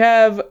fun. If you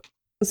have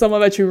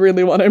someone that you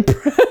really want to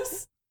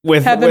impress,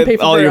 With, have them pay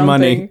for all their your own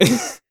money. thing.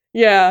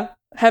 Yeah,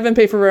 have them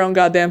pay for their own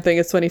goddamn thing.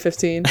 It's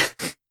 2015.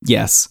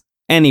 Yes.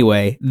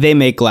 Anyway, they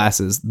make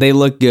glasses. They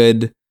look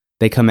good.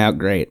 They come out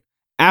great.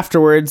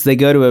 Afterwards, they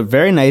go to a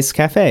very nice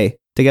cafe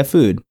to get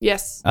food.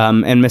 Yes.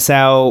 And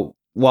Masao,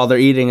 while they're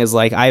eating, is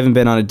like, I haven't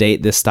been on a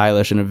date this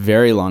stylish in a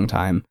very long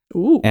time.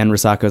 Ooh. And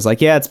Risako's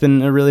like, yeah, it's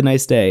been a really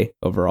nice day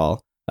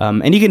overall.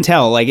 And you can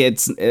tell, like,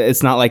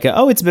 it's not like,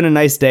 it's been a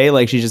nice day.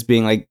 Like, she's just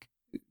being like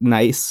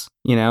nice,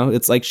 you know?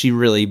 It's like she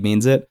really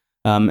means it.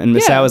 And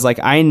Masao Yeah. is like,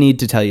 I need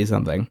to tell you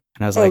something.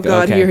 And I was Oh like,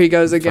 God, okay, here he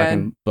goes fucking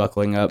again.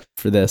 buckling up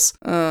for this.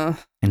 Uh,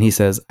 And he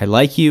says, I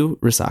like you,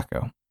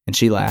 Risako. And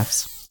she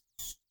laughs.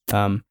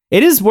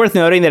 It is worth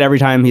noting that every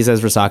time he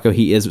says Risako,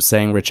 he is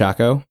saying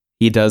Richako.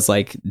 He does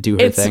like do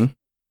her It's thing.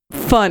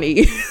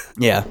 funny.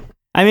 Yeah.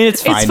 I mean,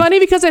 it's fine. It's funny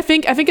because I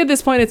think at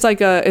this point it's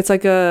like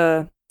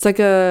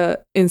a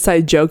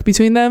inside joke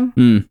between them.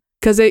 Mm.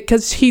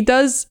 Because he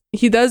does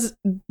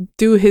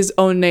do his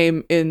own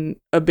name in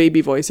a baby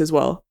voice as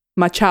well.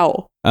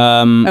 Machao.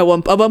 At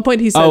one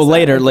point he says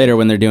later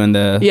when they're doing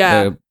the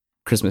Yeah.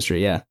 Christmas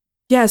tree. Yeah.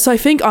 Yeah, so I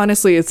think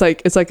honestly it's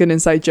like an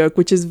inside joke,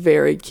 which is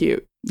very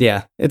cute.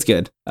 Yeah. It's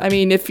good. I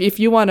mean, if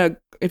you want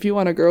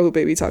a girl who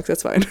baby talks,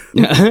 that's fine.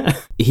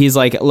 He's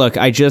like, look,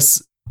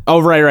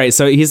 right.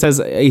 So he says,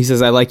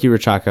 I like you,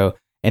 Richako.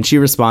 And she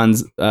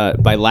responds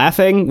by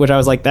laughing, which I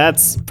was like,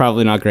 that's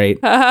probably not great.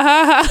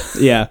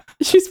 Yeah.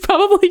 She's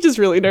probably just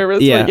really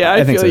nervous. Yeah, But yeah,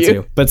 I think feel so you.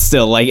 too. But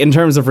still, like in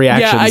terms of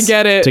reactions, Yeah, I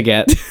get it. to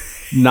get,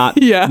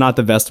 not Yeah. not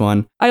the best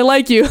one. I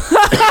like you.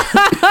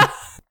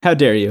 How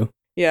dare you?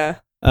 Yeah.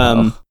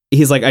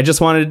 He's like, I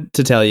just wanted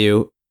to tell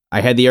you, I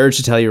had the urge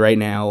to tell you right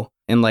now,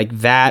 and like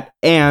that,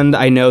 and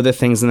I know that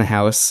things in the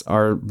house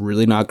are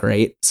really not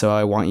great, so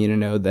I want you to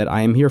know that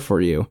I am here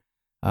for you.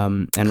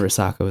 And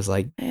Risako is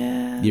like,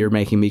 you're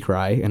making me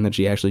cry, and then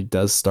she actually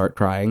does start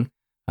crying,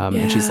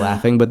 and she's Yeah.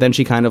 laughing, but then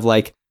she kind of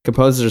like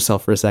composes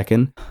herself for a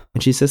second,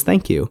 and she says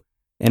thank you,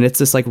 and it's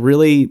this like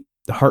really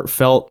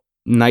heartfelt,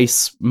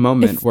 nice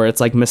moment where it's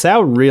like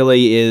Masao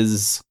really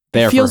is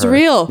there. Feels for her.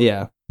 real.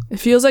 Yeah. It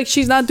feels like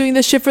she's not doing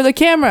this shit for the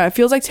camera. It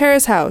feels like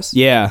Terrace House.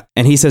 Yeah.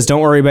 And he says, don't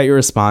worry about your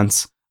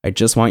response. I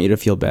just want you to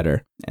feel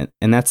better.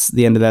 And that's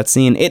the end of that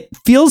scene. It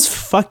feels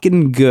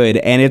fucking good.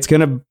 And it's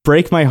going to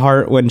break my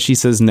heart when she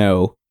says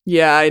no.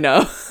 Yeah, I know.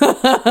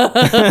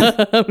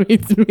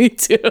 me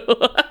too.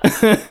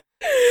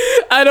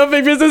 I don't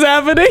think this is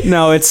happening.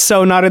 No, it's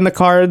so not in the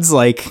cards.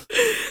 Like,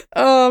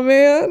 Oh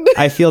man.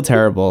 I feel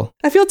terrible.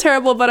 I feel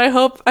terrible, but I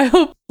hope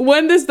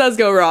when this does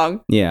go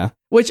wrong, Yeah.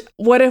 which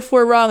what if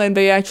we're wrong and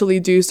they actually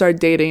do start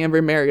dating and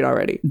remarried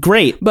already?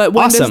 Great. But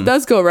when awesome. this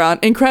does go wrong,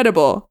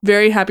 incredible.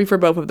 Very happy for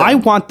both of them. I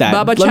want that.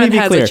 Let me Baba-chan be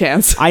has clear. a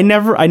chance. I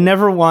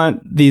never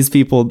want these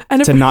people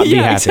to not be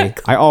yeah, happy.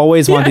 exactly. I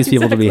always want Yeah, these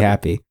people to be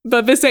exactly. happy.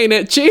 But this ain't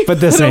it, Chief.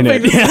 But this I ain't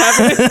don't it.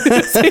 think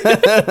this is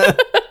happening.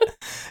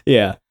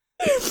 Yeah.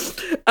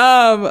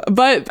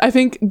 But I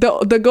think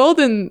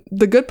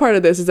the good part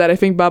of this is that I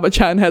think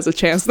Baba-chan has a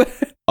chance there.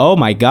 Oh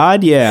my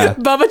God. Yeah.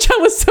 Baba-chan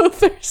was so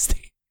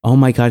thirsty. Oh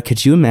my God,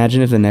 could you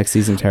imagine if the next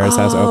season Terrace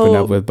House opened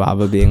up with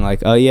Baba being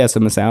like, oh yeah, so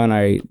Masao and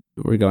I,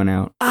 we're going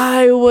out.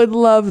 I would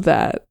love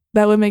that.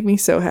 That would make me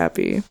so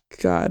happy.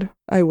 God,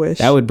 I wish.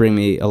 That would bring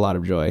me a lot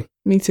of joy.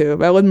 Me too.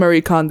 That would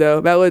Marie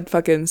Kondo. That would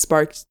fucking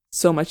spark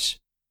so much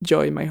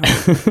joy in my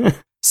heart.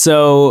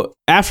 So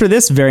after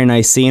this very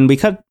nice scene, we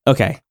cut to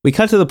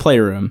the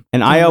playroom,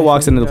 and Io my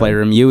walks into the God.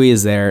 playroom. Yui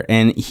is there,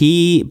 and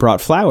he brought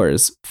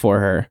flowers for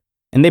her,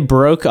 and they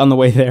broke on the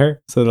way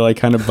there, so they're like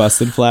kind of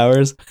busted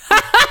flowers,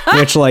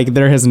 which like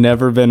there has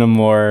never been a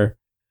more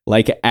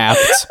like apt,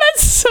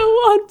 That's so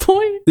on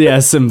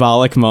point.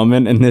 symbolic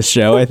moment in this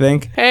show, I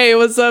think. Hey,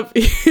 what's up?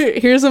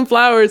 Here's some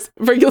flowers.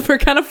 We're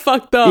kind of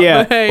fucked up.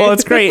 Yeah, But hey. well,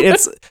 it's great.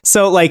 It's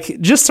so like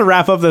just to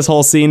wrap up this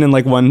whole scene in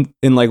like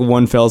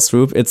one fell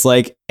swoop. It's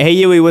like, hey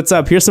Yui, what's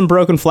up? Here's some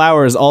broken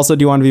flowers. Also,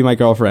 do you want to be my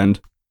girlfriend?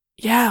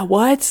 Yeah,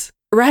 what?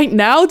 Right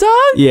now, dog?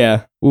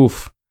 Yeah.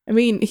 Oof. I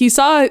mean, he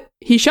shot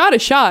a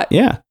shot.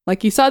 Yeah.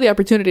 Like he saw the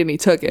opportunity and he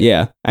took it.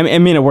 Yeah. I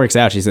mean, it works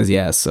out. She says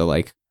yes. So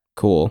like,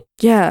 cool.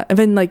 Yeah. And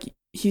then like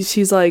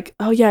she's like,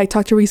 oh yeah, I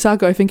talked to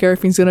Risako. I think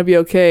everything's gonna be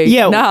okay.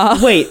 Yeah. Nah.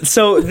 Wait.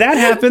 So that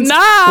happens. Nah.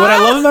 What I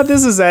love about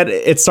this is that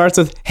it starts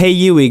with, hey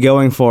Yui,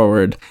 going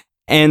forward.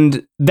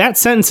 And that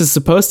sentence is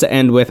supposed to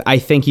end with, I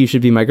think you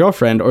should be my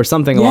girlfriend, or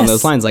something along Yes.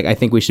 those lines. Like, I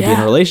think we should be in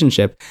a Yeah.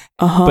 relationship.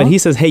 Uh-huh. But he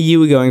says, hey,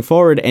 Yui, going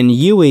forward. And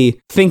Yui,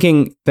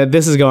 thinking that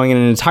this is going in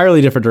an entirely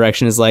different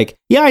direction, is like,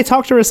 yeah, I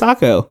talked to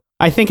Risako.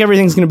 I think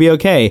everything's going to be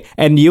okay.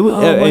 And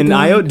my and God.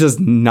 Io does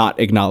not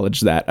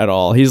acknowledge that at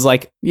all. He's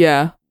like,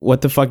 Yeah.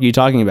 what the fuck are you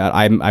talking about?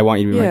 I want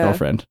you to be my Yeah.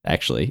 girlfriend,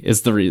 actually,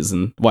 is the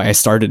reason why I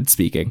started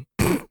speaking.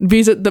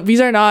 These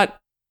are not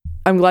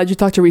I'm glad you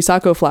talked to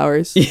Risako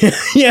flowers.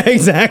 Yeah,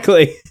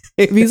 exactly.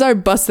 These are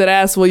busted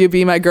ass. Will you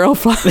be my girl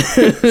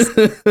flowers?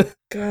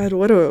 God,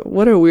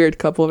 what a weird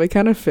couple. They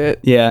kind of fit.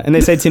 Yeah, and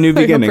they say to new I hope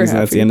we're beginnings, and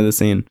that's the happy. end of the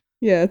scene.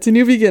 Yeah, to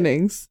new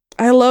beginnings.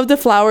 I love the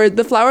flower.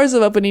 The flowers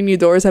of opening new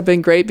doors have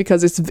been great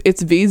because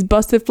it's V's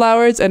busted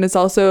flowers, and it's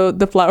also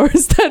the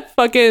flowers that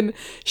fucking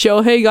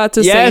Shohei got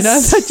to Yes.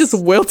 Seina that just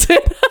wilted.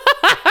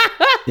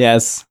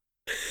 Yes.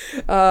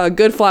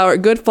 Good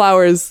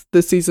flowers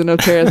this season of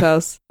Terrace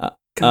House.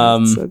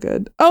 God, so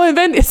good. Oh, and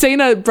then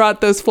Seina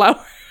brought those flowers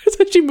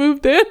when she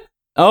moved in.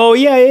 Oh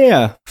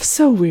yeah.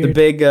 So weird. The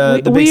big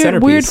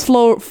weird,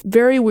 centerpiece.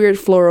 very weird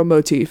floral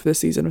motif this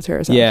season of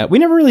Terrace House. Yeah, we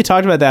never really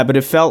talked about that, but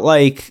it felt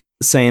like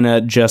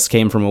Seina just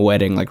came from a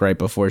wedding, like right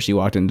before she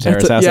walked into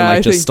Terrace House, and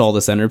like just stole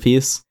the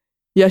centerpiece.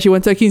 Yeah, she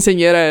went to a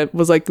quinceañera. It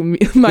was like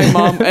my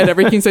mom at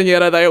every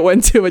quinceañera that I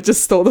went to, it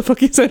just stole the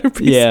fucking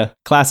centerpiece. Yeah,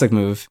 classic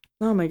move.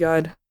 Oh my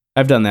god.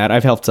 I've done that.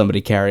 I've helped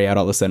somebody carry out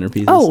all the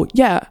centerpieces. Oh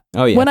yeah.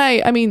 Oh yeah. When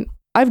I mean,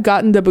 I've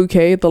gotten the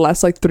bouquet at the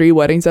last like 3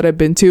 weddings that I've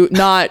been to.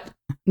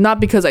 Not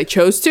because I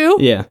chose to.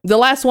 Yeah. The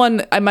last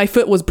one, my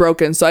foot was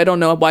broken, so I don't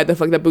know why the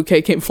fuck that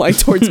bouquet came flying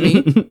towards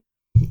me.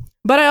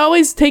 But I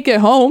always take it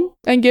home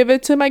and give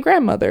it to my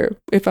grandmother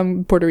if I'm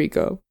in Puerto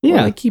Rico.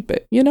 Yeah. Or I keep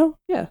it, you know?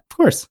 Yeah. Of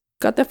course.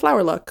 Got that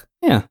flower luck.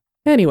 Yeah.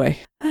 Anyway,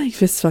 I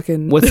just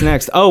fucking... What's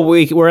next? Oh,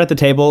 we're at the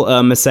table.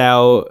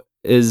 Masao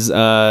is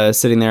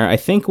sitting there, I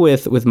think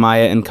with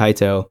Maya and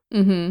Kaito.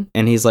 Mm-hmm.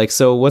 And he's like,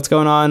 so what's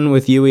going on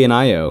with Yui and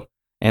Io?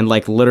 And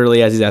like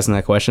literally as he's asking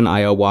that question,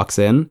 Io walks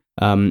in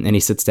and he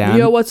sits down.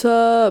 Yo, what's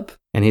up?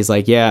 And he's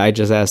like, yeah, I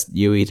just asked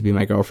Yui to be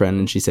my girlfriend.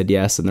 And she said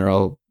yes. And they're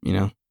all,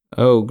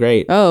 oh,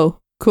 great. Oh,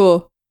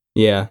 cool.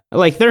 Yeah.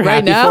 Like they're Right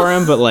happy now? for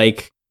him, but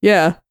like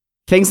Yeah.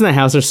 things in the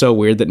house are so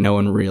weird that no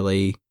one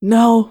really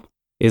No.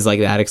 is like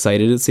that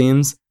excited, it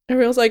seems.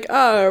 Everyone's like,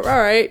 oh, all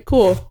right,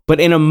 cool. But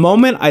in a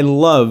moment I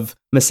love,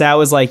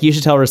 Masao is like, you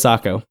should tell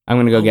Risako. I'm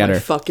going to go get my her.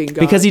 fucking God.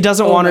 Because he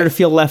doesn't Oh want her my- to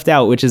feel left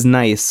out, which is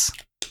nice.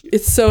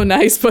 It's so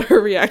nice, but her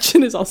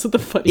reaction is also the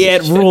funniest. Yeah,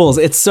 it shit. rules.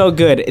 It's so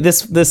good.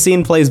 This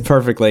scene plays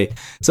perfectly.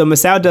 So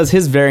Masao does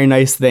his very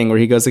nice thing where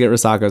he goes to get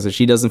Risako so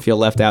she doesn't feel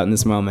left out in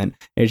this moment.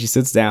 And she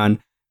sits down.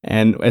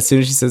 And as soon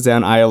as she sits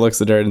down, Io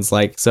looks at her and is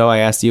like, so I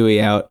asked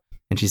Yui out.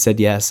 And she said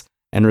yes.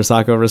 And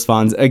Risako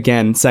responds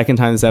again, second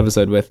time this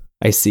episode with,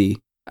 I see.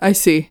 I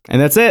see.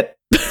 And that's it.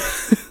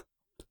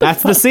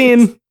 That's the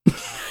scene.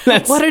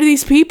 That's What are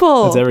these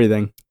people? That's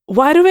everything.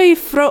 Why do they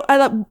throw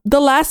the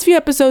last few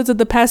episodes of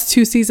the past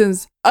 2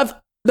 seasons of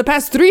the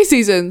past 3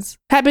 seasons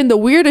have been the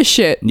weirdest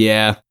shit?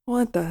 Yeah,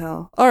 What the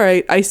hell? All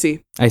right, I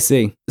see. I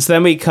see. So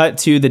then we cut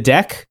to the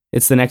deck.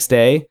 It's the next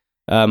day,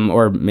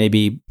 or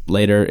maybe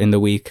later in the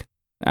week.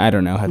 I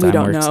don't know how time We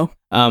don't works. know.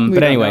 But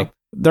don't anyway, know.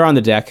 they're on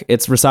the deck.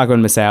 It's Risako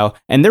and Masao,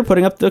 and they're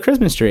putting up the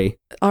Christmas tree.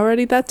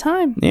 Already that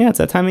time. Yeah, it's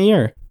that time of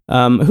year.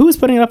 Who was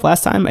putting it up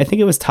last time? I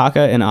think it was Taka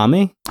and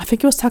Ami. I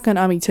think it was Taka and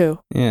Ami too.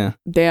 Yeah,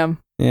 Damn.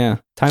 yeah.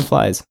 Time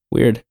flies.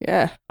 Weird.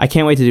 Yeah. I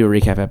can't wait to do a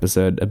recap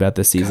episode about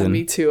this God, season.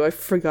 me too. I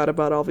forgot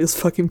about all these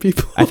fucking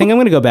people. I think I'm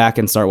going to go back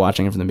and start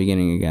watching it from the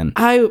beginning again.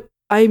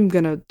 I'm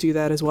gonna do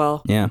that as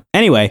well. Yeah.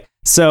 Anyway,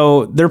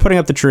 so they're putting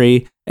up the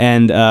tree,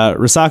 and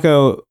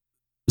Risako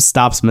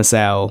stops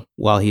Masao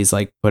while he's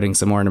like putting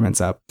some ornaments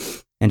up,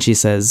 and she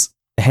says,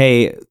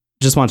 "Hey,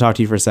 just want to talk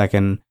to you for a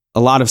second. A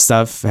lot of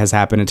stuff has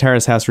happened in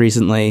Terrace House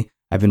recently.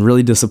 I've been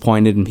really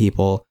disappointed in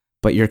people,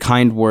 but your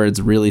kind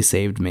words really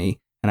saved me,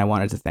 and I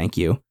wanted to thank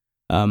you."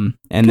 And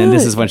then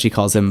this Good. is when she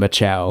calls him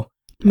Machao,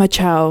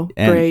 Machao.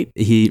 and Great.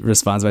 he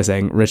responds by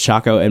saying,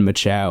 "Risako and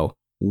Machao,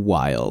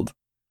 wild."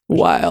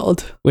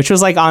 Wild. Which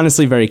was like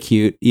honestly very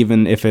cute,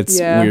 even if it's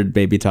Yeah. weird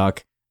baby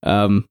talk.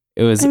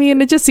 It was I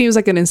mean, it just seems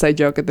like an inside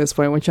joke at this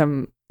point, which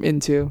I'm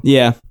into.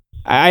 yeah.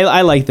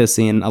 I like this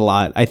scene a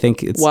lot. I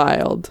think it's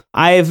Wild.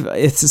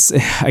 it's just,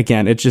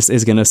 again, it just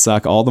is gonna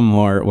suck all the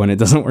more when it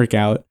doesn't work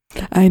out.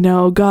 I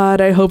know. God,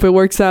 I hope it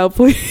works out,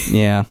 please.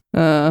 Yeah.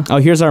 Oh, Oh,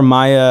 here's our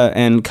Maya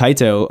and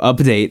Kaito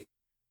update thank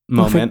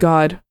moment,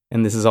 God.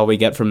 and this is all we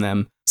get from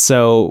them.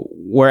 So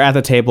we're at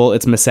the table.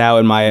 It's Masao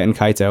and Maya and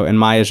Kaito, and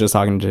Maya's just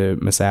talking to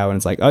Masao, and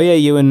it's like, "Oh yeah,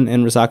 you and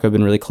Risako have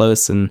been really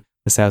close." And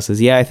Masao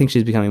says, "Yeah, I think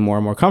she's becoming more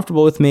and more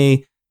comfortable with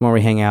me the more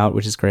we hang out,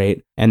 which is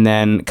great." And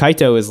then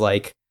Kaito is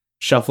like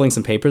shuffling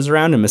some papers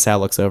around, and Masao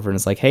looks over and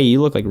is like, "Hey,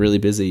 you look like really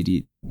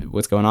busy.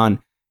 What's going on?"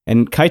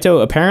 And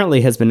Kaito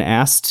apparently has been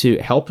asked to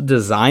help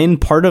design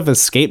part of a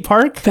skate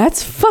park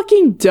That's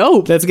fucking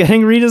dope. that's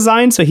getting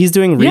redesigned. So he's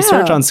doing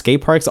research Yeah. on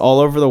skate parks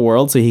all over the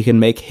world so he can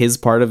make his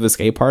part of the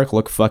skate park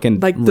look fucking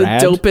Like the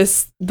rad.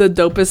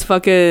 dopest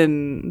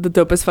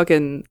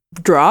fucking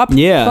drop.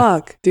 Yeah.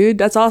 Fuck, dude,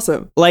 that's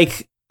awesome.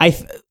 Like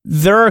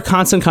there are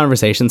constant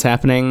conversations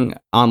happening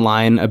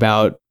online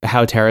about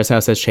how Terrace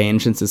House has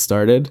changed since it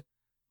started,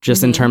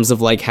 just in Mhm. terms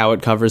of like how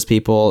it covers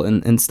people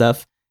and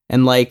stuff.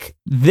 And like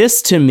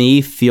this to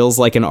me feels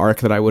like an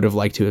arc that I would have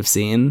liked to have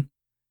seen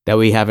that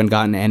we haven't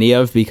gotten any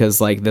of because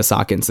like the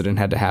sock incident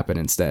had to happen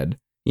instead,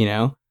 you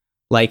know?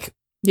 Like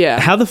Yeah.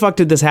 how the fuck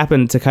did this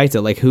happen to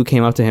Kaito? Like who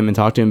came up to him and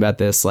talked to him about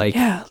this? Like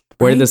Yeah.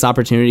 Where Right? did this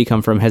opportunity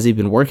come from? Has he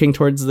been working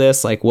towards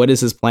this? Like, what is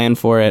his plan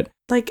for it?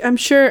 Like, I'm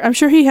sure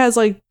he has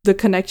like the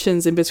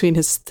connections in between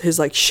his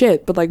like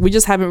shit, but like we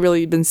just haven't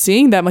really been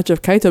seeing that much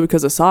of Kaito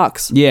because of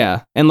socks.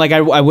 Yeah. And like,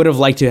 I would have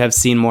liked to have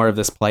seen more of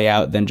this play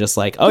out than just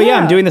like, oh yeah,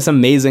 I'm Yeah. doing this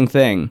amazing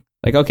thing.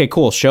 Like, okay,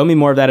 cool. Show me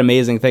more of that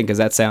amazing thing because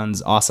that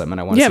sounds awesome and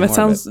I want to see Yeah, more that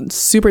sounds of it.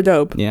 super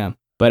dope. Yeah.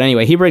 But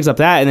anyway, he brings up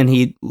that and then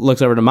he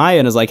looks over to Maya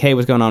and is like, hey,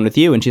 what's going on with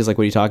you? And she's like,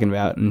 what are you talking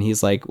about? And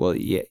he's like, well,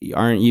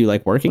 aren't you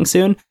like working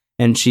soon?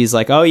 And she's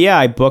like, oh yeah,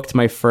 I booked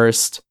my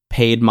first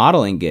paid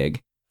modeling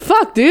gig,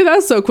 Fuck, dude,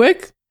 that's so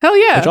quick. Hell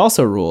yeah. which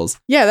also rules.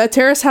 Yeah, that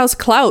terrace house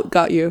clout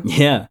got you.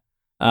 Yeah.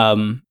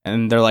 And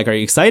they're like, are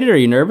you excited? Are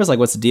you nervous? Like,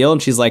 what's the deal?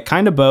 And she's like,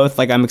 kind of both.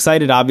 Like, I'm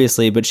excited,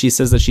 obviously, but she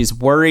says that she's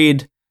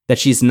worried that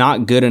she's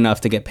not good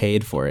enough to get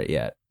paid for it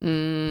yet.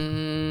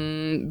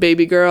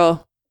 Baby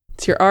girl,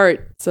 it's your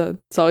art. So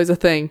it's always a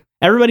thing.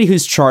 Everybody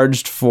who's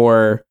charged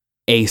for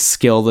a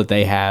skill that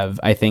they have,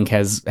 I think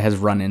has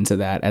run into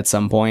that at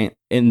some point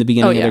in the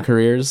beginning of yeah. their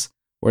careers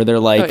where they're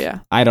like, yeah.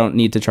 I don't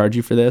need to charge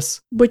you for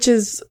this. Which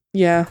is,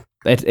 yeah.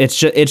 It's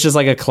just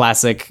like a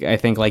classic, I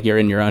think, like you're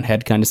in your own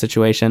head kind of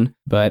situation.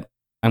 But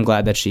I'm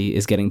glad that she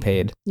is getting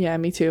paid. Yeah,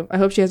 me too. I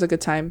hope she has a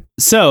good time.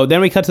 So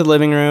then we cut to the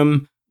living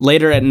room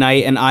later at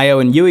night, and Io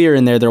and Yui are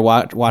in there. They're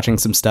watching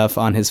some stuff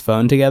on his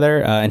phone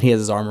together, and he has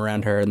his arm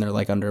around her, and they're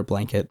like under a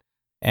blanket.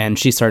 And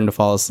she's starting to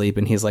fall asleep,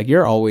 and he's like,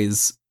 "You're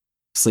always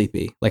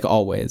sleepy, like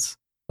always,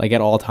 like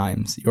at all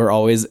times. You're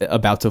always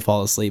about to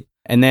fall asleep."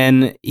 And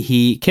then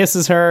he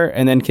kisses her,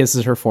 and then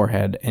kisses her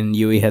forehead, and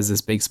Yui has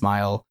this big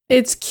smile.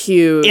 It's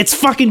cute. It's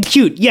fucking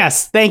cute.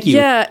 Yes, thank you.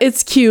 Yeah,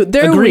 it's cute.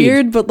 They're Agreed.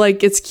 weird, but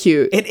like it's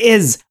cute. It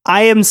is.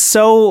 I am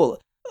so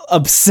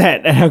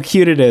upset at how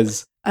cute it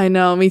is. I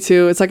know, me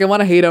too. It's like I want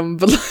to hate him,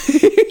 but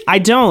like I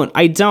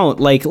don't.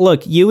 Like,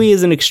 look, Yui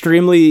is an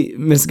extremely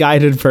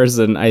misguided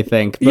person, I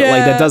think. But, like,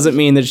 that Yeah. doesn't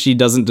mean that she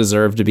doesn't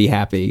deserve to be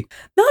happy.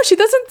 no, she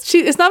doesn't.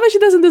 It's not that she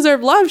doesn't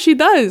deserve love. She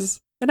does,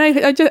 and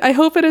I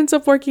hope it ends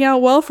up working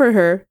out well for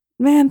her.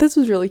 Man, this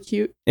was really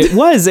cute. It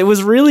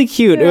was really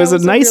cute. Yeah, it was a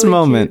nice really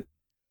moment. cute.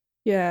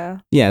 Yeah.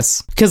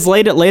 Yes. Because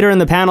later in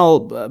the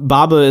panel,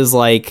 Baba is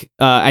like,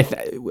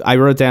 I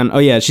wrote down, oh,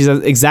 yeah, she says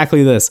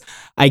exactly this.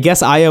 I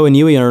guess Io and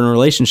Yui are in a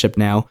relationship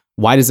now.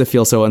 Why does it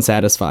feel so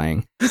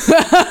unsatisfying?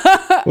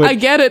 I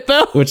get it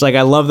though. Which, like,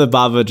 I love that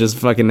Baba just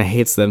fucking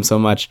hates them so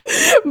much.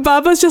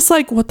 Baba's just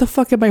like, what the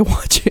fuck am I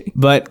watching?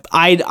 But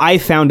I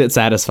found it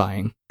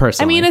satisfying, I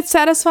personally. mean, it's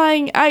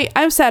satisfying.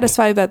 I'm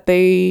satisfied that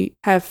they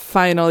have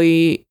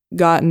finally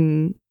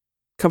gotten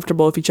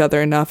comfortable with each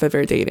other enough that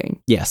they're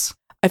dating. Yes.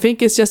 I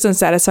think it's just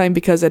unsatisfying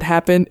because it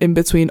happened in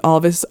between all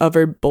this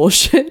other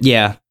bullshit.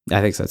 Yeah,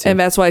 I think so too. And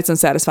that's why it's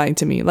unsatisfying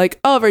to me. Like,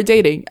 oh, we're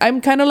dating.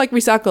 I'm kind of like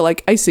Risako.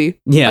 Like, I see.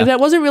 Yeah. Like, that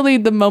wasn't really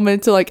the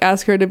moment to like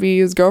ask her to be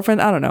his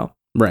girlfriend. I don't know.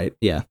 Right.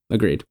 Yeah.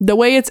 Agreed. The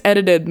way it's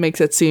edited makes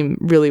it seem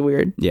really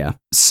weird. Yeah.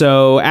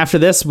 So after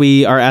this,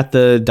 we are at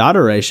the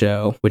Dadare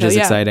show, which is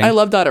Yeah, exciting. I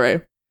love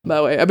Dadare, by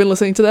the way. I've been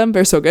listening to them.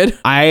 They're so good.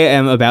 I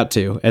am about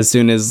to, as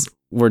soon as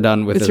we're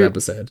done with It's this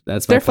episode.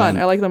 That's my They're fun.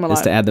 plan, I like them a is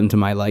lot. to add them to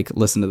my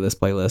listen to this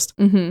playlist.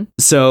 Mm-hmm.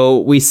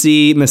 So we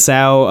see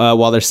Misao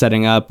while they're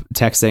setting up,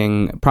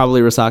 texting probably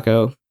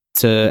Risako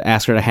to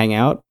ask her to hang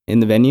out in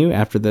the venue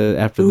after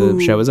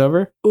the show is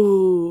over.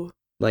 Ooh.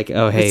 Like,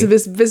 oh hey, So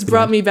this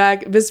brought me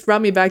back. This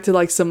brought me back to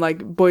like some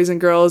like boys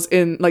and girls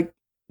in like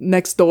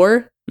next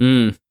door.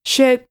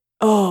 Shit.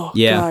 Oh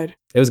Yeah. God.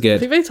 it was I good.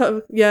 think they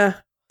talk. Yeah.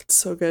 It's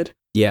so good.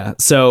 Yeah.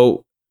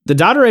 So the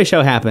Dadare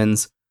show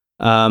happens.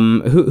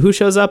 Who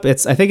shows up? I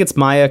think it's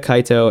Maya,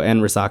 Kaito,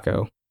 and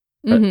Risako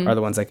Mhm. are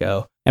the ones that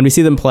go. And we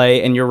see them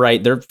play, and you're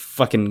right, they're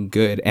fucking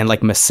good. And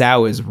like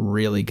Misao is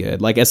really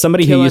good. Like as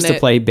somebody who Killing used to it.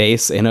 play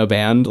bass in a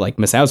band, like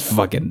Misao's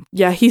fucking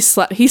Yeah. He's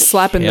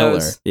slapping killer.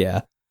 those.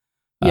 Yeah.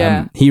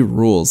 Yeah. He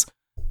rules.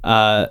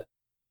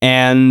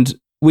 And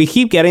we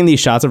keep getting these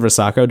shots of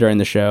Risako during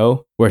the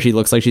show where she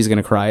looks like she's going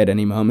to cry at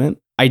any moment.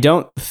 I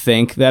don't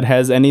think that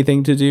has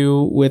anything to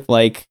do with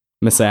like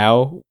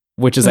Misao,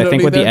 which is I I don't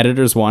think what the either.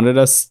 editors wanted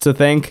us to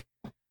think.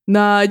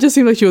 Nah, it just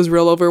seemed like she was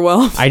real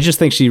overwhelmed. I just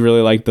think she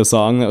really liked the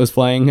song that was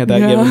playing at that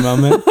Yeah. given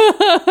moment.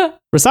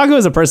 Risako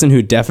is a person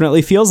who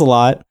definitely feels a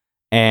lot,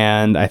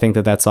 and I think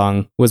that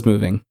song was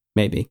moving,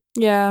 maybe.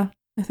 Yeah,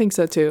 I think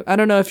so too. I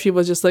don't know if she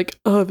was just like,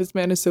 oh, this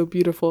man is so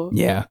beautiful.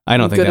 Yeah, I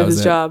don't He's think good that at was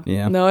his it. job.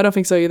 Yeah, No, I don't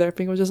think so either. I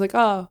think it was just like,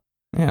 oh,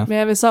 yeah,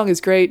 man, this song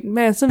is great.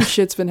 Man, some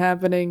shit's been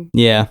happening.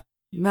 yeah.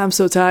 Man, I'm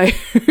so tired.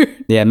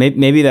 Yeah,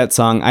 maybe that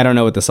song, I don't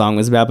know what the song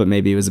was about, but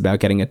maybe it was about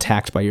getting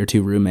attacked by your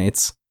two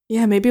roommates.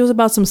 Yeah, maybe it was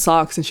about some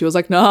socks, and she was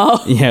like, no.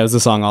 Yeah, it was a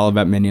song all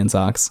about Minion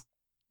socks.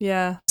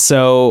 Yeah.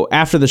 So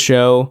after the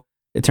show,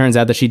 it turns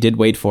out that she did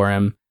wait for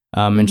him.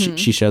 And Mhm.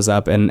 she shows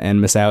up, and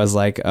Misao is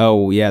like,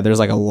 oh, yeah, there's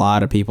like a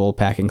lot of people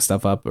packing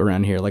stuff up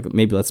around here. Like,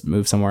 maybe let's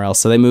move somewhere else.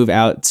 So they move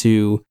out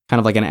to kind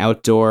of like an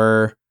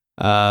outdoor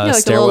Yeah, like a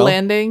stairwell. little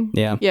landing.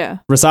 Yeah. Yeah.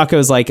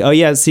 Risako's like, oh,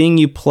 yeah, seeing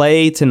you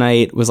play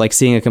tonight was like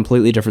seeing a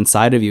completely different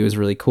side of you. Is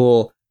really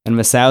cool. And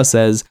Misao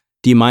says,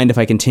 do you mind if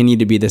I continue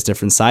to be this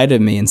different side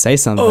of me and say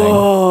something?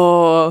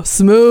 Oh,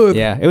 smooth.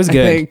 Yeah, it was I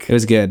good. think. It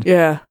was good.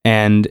 Yeah.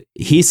 And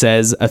he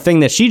says a thing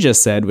that she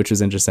just said, which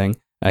was interesting.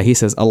 He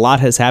says, a lot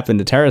has happened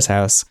to Terrace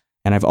House,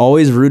 and I've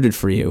always rooted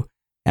for you.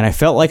 And I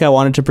felt like I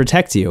wanted to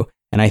protect you.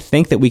 And I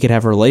think that we could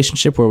have a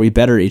relationship where we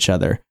better each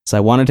other. So I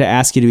wanted to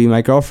ask you to be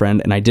my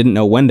girlfriend, and I didn't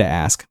know when to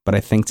ask, but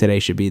I think today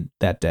should be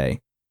that day.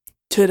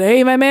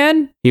 Today, my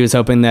man. He was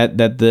hoping that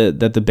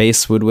the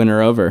base would win her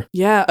over.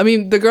 Yeah. I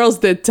mean, the girls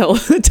did tell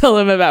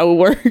him about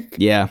work.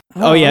 Yeah.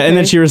 Oh, yeah. And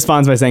then okay. she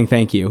responds by saying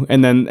thank you.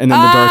 And then the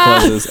door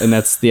closes, and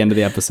that's the end of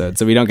the episode.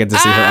 So we don't get to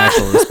see her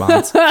actual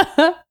response.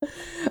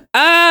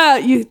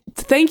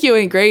 Thank you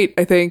ain't great,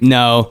 I think.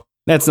 No,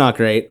 that's not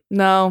great.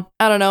 No,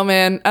 I don't know,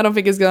 man. I don't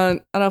think it's gonna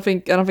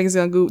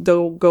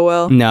go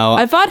well. No.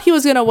 I thought he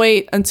was gonna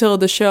wait until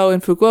the show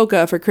in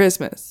Fukuoka for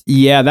Christmas.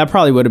 Yeah, that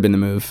probably would have been the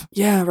move.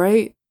 Yeah,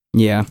 right.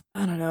 Yeah.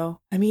 I don't know.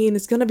 I mean,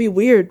 it's gonna be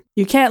weird.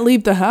 You can't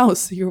leave the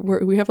house.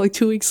 We have like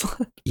 2 weeks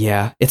left.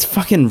 Yeah. It's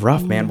fucking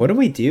rough, man. What do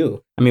we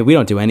do? I mean, we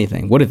don't do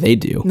anything. What do they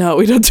do? No,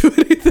 we don't do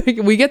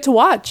anything. We get to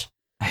watch.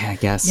 I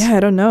guess. Yeah, I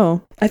don't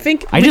know. I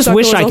think I just Misako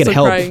wish was I could also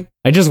help. crying.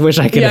 I just wish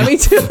I could Yeah, help. me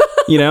too.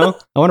 You know?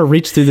 I want to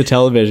reach through the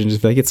television,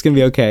 just be like, it's going to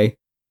be okay.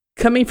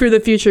 Coming through the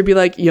future, be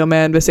like, yo,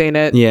 man, this ain't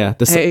it. Yeah.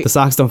 The Hey.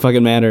 socks don't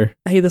fucking matter.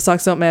 Hey, the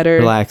socks don't matter.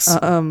 Relax.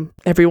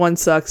 Everyone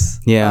sucks.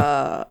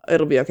 Yeah.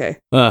 It'll be okay.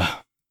 Ugh.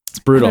 It's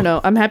I brutal. don't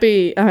know. I'm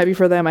happy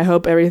for them. I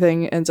hope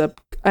everything ends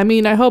up. I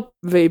mean, I hope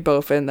they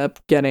both end up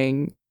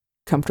getting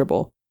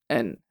comfortable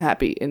and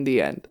happy in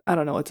the end. I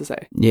don't know what to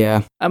say.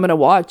 Yeah. I'm gonna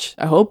watch.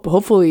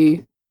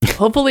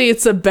 Hopefully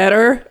it's a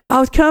better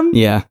outcome.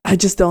 Yeah. I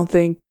just don't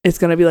think it's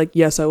gonna be like,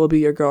 yes, I will be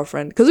your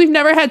girlfriend, because we've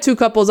never had two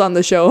couples on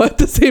the show at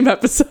the same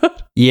episode.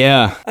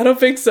 Yeah. I don't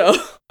think so.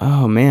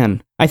 Oh,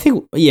 man. I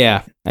think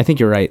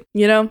you're right.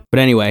 You know? But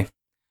anyway,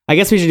 I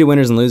guess we should do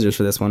winners and losers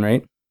for this one,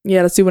 right?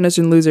 Yeah. Let's do winners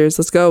and losers.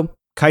 Let's go.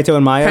 Kaito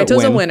and Maya Kaito's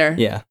win. a winner.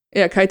 Yeah.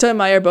 Yeah. Kaito and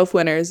Maya are both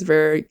winners.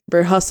 We're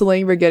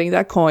hustling. We're getting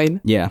that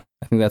coin. Yeah.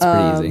 I think that's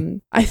pretty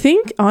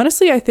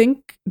easy. I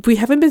think we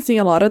haven't been seeing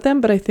a lot of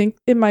them, but I think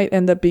it might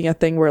end up being a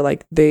thing where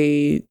like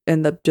they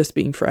end up just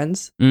being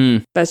friends.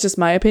 That's just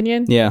my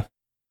opinion. Yeah.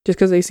 Just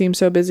because they seem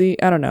so busy.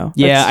 I don't know.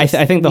 Yeah. I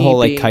That's think the me whole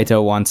like being-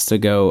 Kaito wants to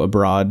go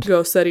abroad.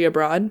 go study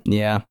abroad.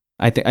 Yeah.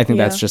 I think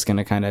that's Yeah. just going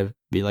to kind of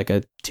be like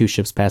a two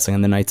ships passing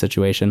in the night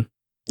situation.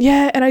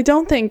 Yeah, and I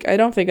don't think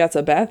that's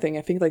a bad thing.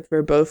 I think like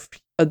we're both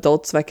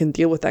adults that can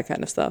deal with that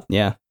kind of stuff.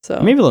 Yeah. So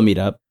Maybe they'll meet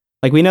up.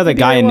 Like we know that Maybe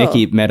Guy they and will.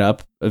 Nikki met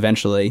up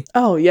eventually.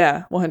 Oh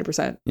yeah,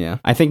 100%. Yeah.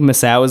 I think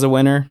Masao is a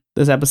winner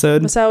this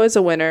episode. Masao is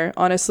a winner.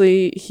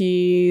 Honestly,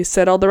 he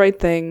said all the right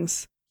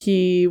things.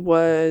 He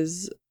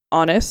was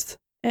honest,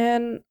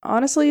 and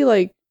honestly,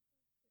 like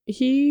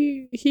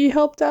he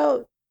helped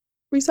out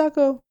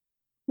Risako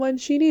when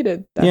she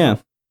needed that. Yeah.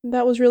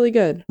 That was really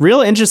good.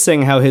 Real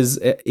interesting how he's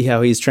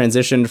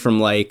transitioned from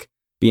like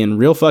being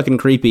real fucking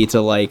creepy to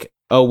like,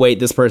 oh wait,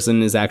 this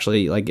person is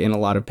actually like in a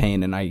lot of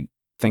pain and I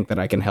think that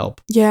I can help.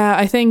 Yeah,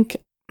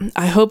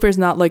 I hope there's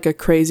not like a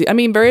crazy. I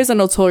mean, there is an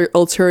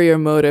ulterior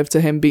motive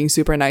to him being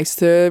super nice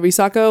to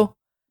Risako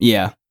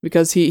Yeah.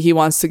 because he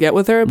wants to get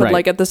with her, but Right.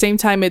 like at the same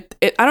time, it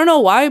I don't know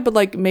why, but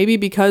like maybe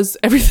because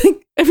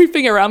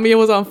everything around me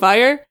was on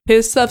fire,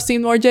 his stuff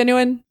seemed more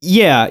genuine.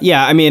 Yeah.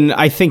 I mean,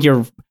 I think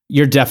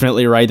you're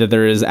definitely right that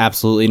there is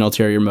absolutely an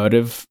ulterior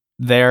motive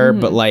there,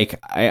 Mhm. but like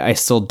I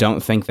still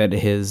don't think that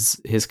his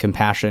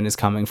compassion is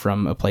coming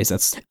from a place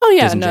that's Oh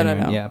yeah,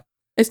 disingenuine. no. Yeah.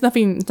 It's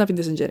nothing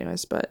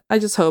disingenuous, but I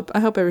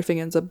hope everything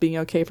ends up being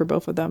okay for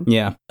both of them.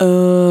 Yeah.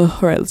 All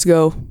right, let's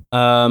go.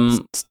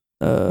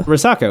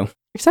 Risako.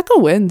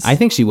 Risako wins. I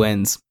think she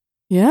wins.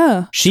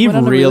 Yeah. She went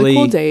on a really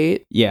cool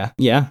date. Yeah.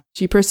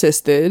 She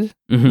persisted.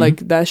 Mhm.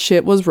 Like that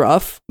shit was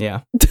rough.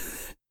 Yeah.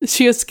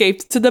 She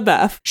escaped to the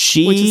bath,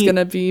 which is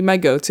gonna be my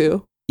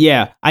go-to.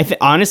 Yeah,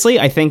 honestly,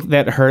 I think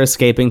that her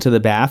escaping to the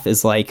bath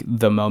is like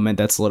the moment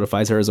that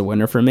solidifies her as a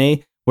winner for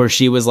me, where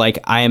she was like,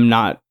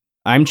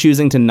 I'm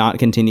choosing to not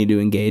continue to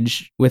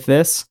engage with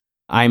this.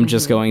 I'm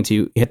just Mhm. going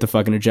to hit the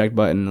fucking eject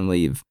button and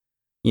leave.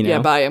 You know? Yeah,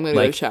 bye. I'm gonna go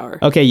to like, the shower.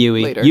 Okay,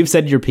 Yui, later. you've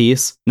said your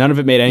piece. None of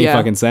it made any Yeah.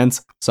 fucking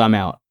sense, so I'm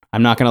out.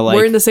 I'm not gonna like.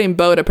 We're in the same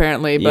boat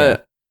apparently,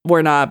 but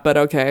we're not. But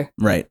okay,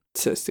 right.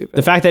 so stupid.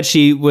 The fact that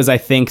she was, I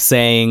think,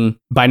 saying,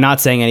 by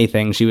not saying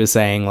anything, she was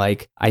saying,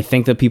 like, I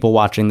think that people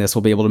watching this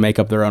will be able to make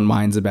up their own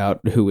minds about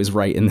who is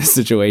right in this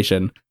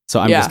situation. So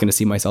I'm just going to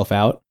see myself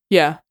out.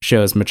 Yeah,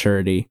 Shows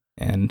maturity,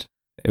 and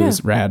it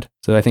was rad.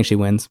 So I think she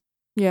wins.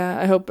 yeah.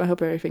 I hope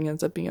everything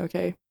ends up being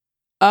okay.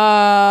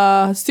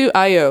 Let's do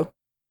Ayo.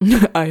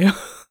 Ayo.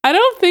 I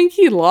don't think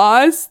he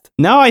lost.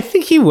 No, I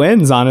think he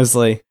wins,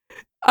 honestly.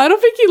 I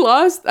don't think he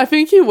lost. I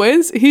think he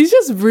wins. He's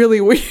just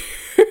really weird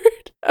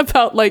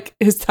about like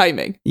his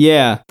timing.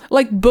 Yeah.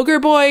 Like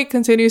Booger Boy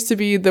continues to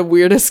be the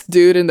weirdest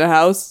dude in the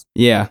house.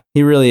 Yeah,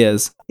 he really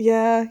is.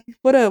 Yeah,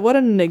 what an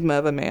enigma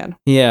of a man.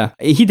 Yeah.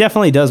 He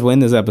definitely does win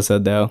this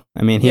episode, though.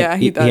 I mean,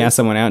 he does. asked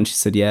someone out and she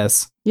said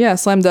yes. Yeah,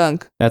 slam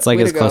dunk. That's like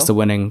Way as to close go. to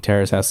winning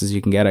Terrace House as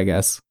you can get, I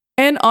guess.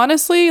 And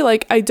honestly,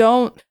 like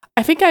I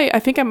I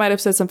think I might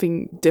have said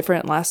something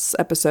different last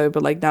episode,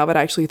 but like now that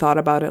I actually thought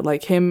about it,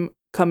 like him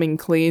coming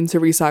clean to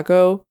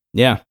Risako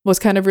Yeah. was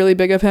kind of really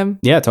big of him.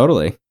 Yeah,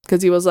 totally.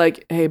 Because he was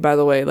like, hey, by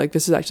the way, like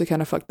this is actually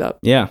kind of fucked up.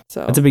 Yeah.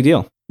 So That's a big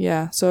deal.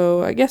 yeah,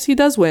 so I guess he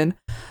does win.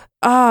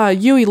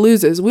 Yui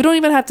loses. We don't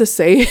even have to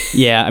say.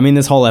 Yeah, I mean,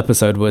 this whole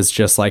episode was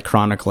just like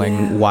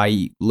chronicling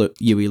why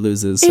Yui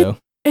loses. So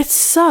It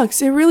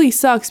sucks. It really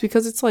sucks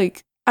because it's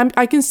like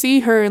I can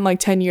see her in like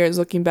 10 years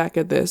looking back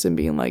at this and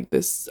being like,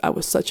 "This I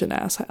was such an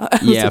ass."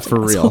 yeah, for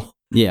real.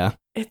 Yeah,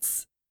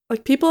 It's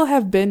like people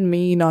have been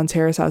mean on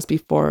Terrace House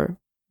before,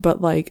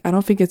 but like I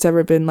don't think it's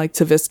ever been like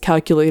to this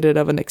calculated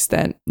of an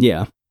extent,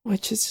 yeah,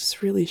 which is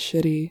just really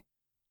shitty.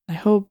 I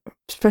hope,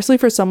 especially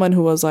for someone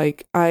who was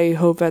like, I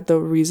hope that the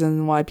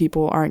reason why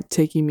people aren't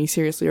taking me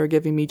seriously or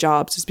giving me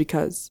jobs is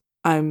because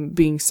I'm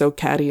being so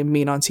catty and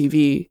mean on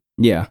TV.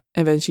 yeah.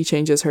 And then she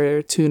changes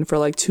her tune for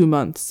like 2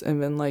 months,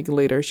 and then like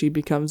later she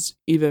becomes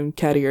even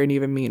cattier and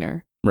even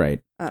meaner. Right.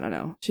 I don't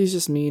know. She's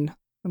just mean.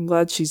 I'm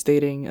glad she's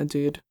dating a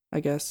dude, I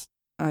guess.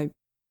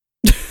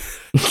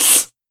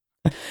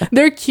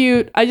 They're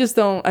cute. I just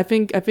don't. I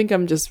think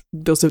I'm just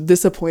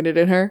disappointed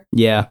in her.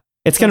 Yeah.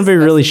 It's going to That's be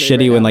really the thing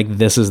shitty right when now. like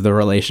this is the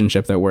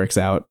relationship that works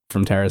out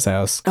from Terrace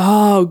House.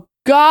 Oh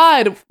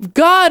God,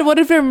 what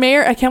if they're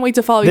married? I can't wait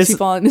to follow these This-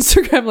 people on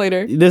Instagram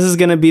later. This is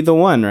going to be the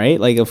one, right?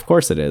 Like, of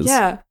course it is.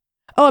 Yeah.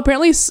 Oh,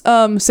 apparently,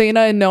 Sana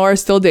and Noah are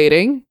still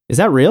dating. Is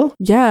that real?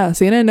 Yeah,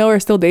 Sana and Noah are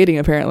still dating.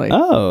 Apparently.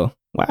 Oh,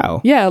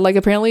 wow. Yeah, like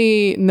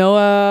apparently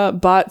Noah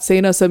bought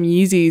Sana some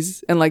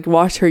Yeezys and like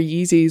washed her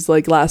Yeezys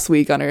like last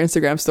week on her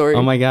Instagram story.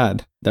 Oh my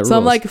God. That So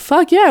I'm rules. like,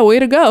 fuck yeah, way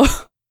to go.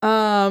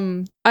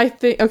 I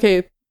think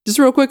okay, just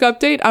real quick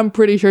update. I'm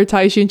pretty sure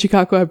Taishi and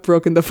Chikako have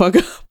broken the fuck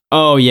up.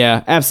 oh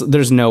yeah. Absolutely.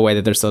 There's no way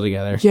that they're still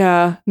together.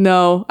 Yeah,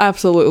 no,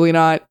 absolutely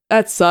not.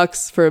 That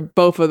sucks for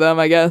both of them,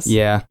 I guess.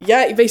 Yeah.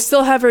 Yeah, they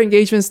still have her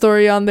engagement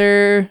story on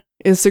their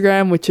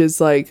Instagram, which is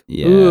like,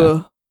 Yeah.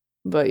 ugh.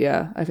 But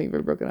yeah, I think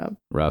we're broken up.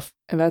 Rough.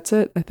 And that's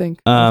it, I think.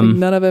 I think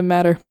none of them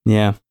matter.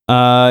 Yeah.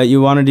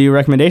 You want to do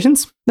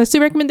recommendations? Let's do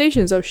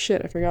recommendations. Oh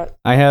shit, I forgot.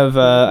 I have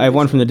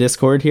one from the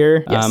Discord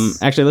here. Yes.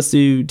 Actually, let's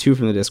do two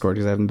from the Discord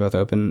because I have them both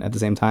open at the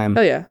same time.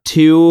 Oh yeah.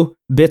 2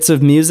 bits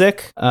of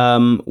music.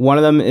 One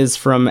of them is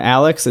from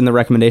Alex in the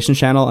recommendation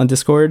channel on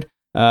Discord,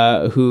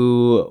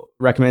 who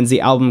recommends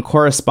the album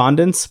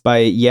Correspondence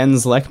by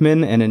Jens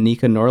Lekman and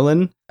Anika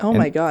Norlin. Oh And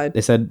my god.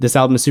 They said this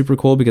album is super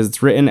cool because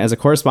it's written as a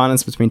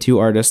correspondence between 2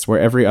 artists where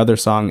every other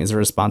song is a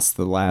response to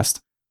the last,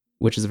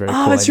 which is a very cool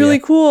Oh, it's idea. really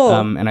cool.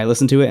 And I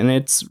listened to it and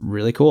it's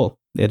really cool.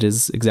 It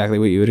is exactly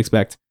what you would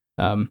expect.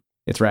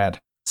 It's rad.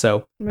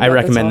 So Oh my I God,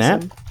 recommend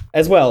that's that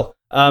as well.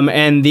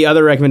 And the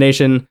other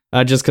recommendation,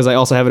 just because I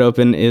also have it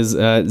open, is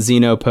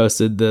Zeno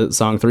posted the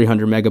song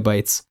 300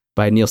 Megabytes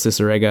by Neil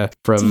Cicerega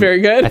from, It's very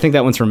good. I think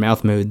that one's from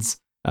Mouth Moods.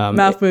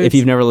 Mouth Moods. If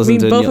you've never I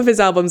listened mean, to both Neil, of his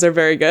albums are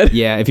very good.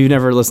 yeah, if you've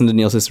never listened to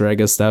Neil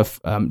Cicerega's stuff,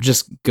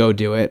 just go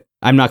do it.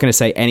 I'm not going to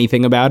say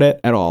anything about it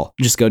at all.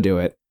 Just go do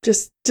it.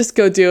 Just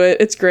go do it.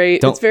 It's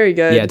great. Don't- It's very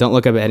good. Yeah, don't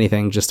look up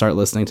anything. Just start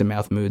listening to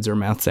Mouth Moods or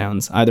Mouth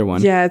Sounds, either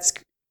one. Yeah,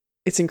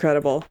 it's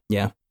incredible.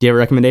 Yeah. Do you have a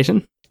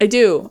recommendation? I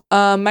do.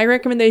 My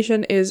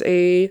recommendation is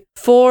a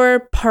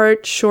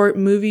 4-part short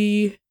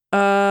movie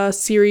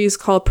series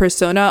called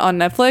Persona on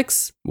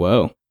Netflix.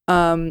 Whoa.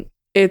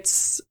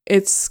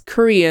 It's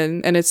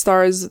Korean and it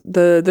stars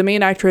the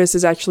main actress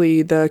is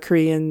actually the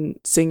Korean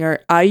singer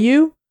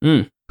IU,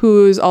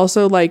 who's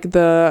also like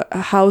the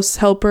house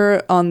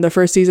helper on the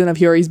first season of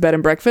Hyori's Bed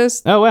and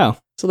Breakfast. Oh, wow.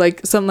 So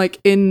like some like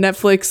in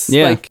Netflix,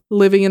 Yeah. like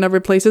living in other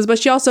places, but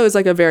she also is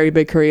like a very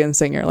big Korean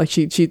singer. Like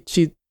she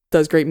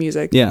does great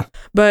music. Yeah.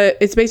 But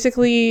it's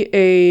basically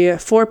a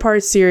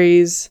 4-part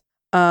series.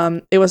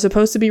 It was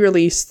supposed to be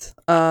released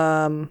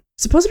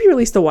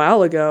a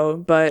while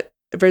ago, but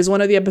there's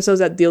one of the episodes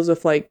that deals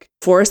with like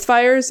forest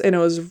fires, and it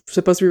was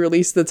supposed to be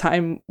released the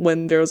time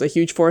when there was a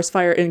huge forest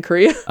fire in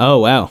Korea. Oh,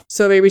 wow.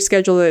 So they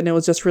rescheduled it, and it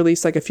was just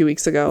released like a few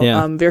weeks ago.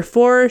 Yeah. There are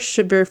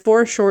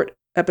 4 short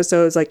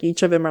episodes, like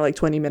each of them are like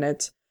 20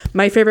 minutes.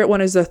 My favorite one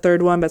is the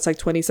third one that's like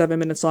 27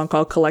 minutes long,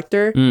 called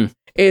Collector.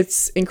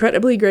 It's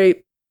incredibly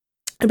great.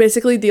 It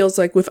basically deals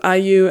like with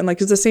IU, and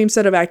like it's the same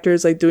set of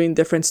actors like doing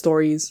different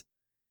stories,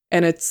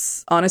 and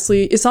it's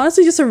honestly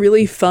just a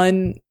really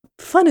fun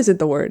isn't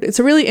the word, it's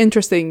a really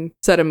interesting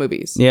set of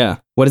movies. Yeah.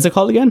 What is it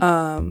called again?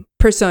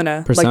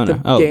 Persona. Persona.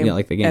 Like the Oh, game, yeah,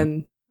 like the game.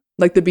 and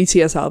like the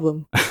BTS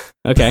album.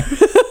 Okay.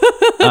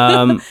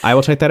 I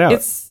will check that out.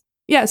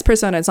 It's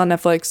Persona. It's on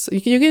Netflix.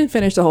 You can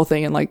finish the whole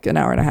thing in like an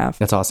hour and a half.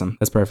 That's awesome.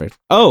 That's perfect.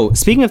 Oh,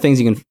 speaking of things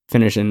you can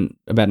finish in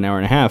about an hour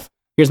and a half,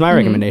 here's my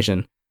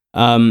recommendation.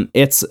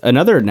 It's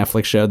another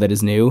Netflix show that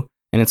is new,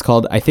 and it's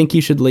called I Think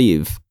You Should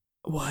Leave.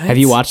 What? Have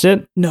you watched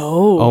it?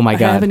 No. Oh my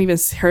God. I haven't even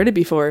heard it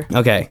before.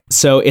 Okay.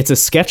 So it's a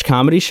sketch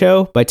comedy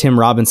show by Tim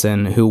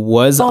Robinson, who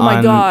was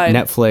on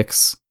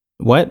Netflix.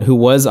 Who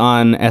was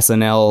on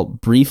SNL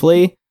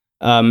briefly.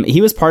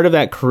 He was part of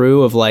that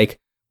crew of like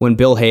when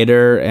Bill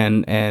Hader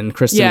and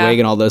Kristen Wiig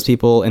and all those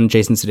people and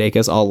Jason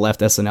Sudeikis all left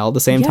SNL at the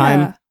same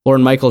time.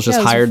 Lorne Michaels just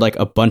hired like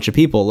a bunch of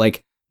people,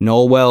 like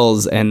Noel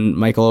Wells and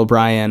Michael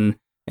O'Brien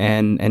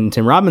and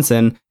Tim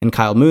Robinson and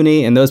Kyle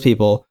Mooney and those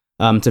people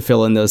to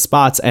fill in those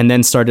spots, and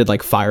then started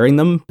like firing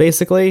them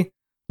basically,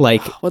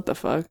 like What the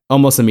fuck?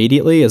 almost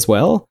immediately as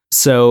well.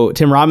 So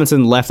Tim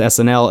Robinson left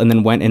SNL and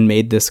then went and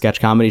made this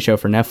sketch comedy show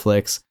for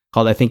Netflix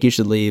called I Think You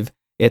Should Leave.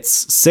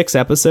 It's 6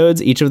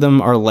 episodes. Each of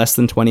them are less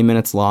than 20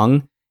 minutes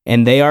long,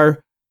 and they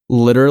are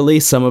literally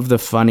some of the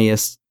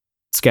funniest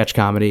sketch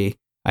comedy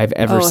I've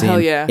ever seen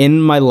hell yeah.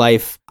 in my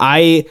life.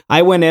 I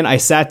went in, I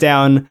sat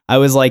down, I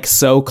was like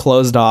so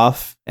closed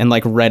off and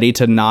like ready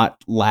to not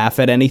laugh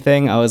at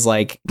anything. I was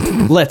like,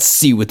 let's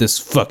see what this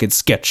fucking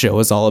sketch show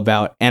is all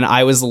about. And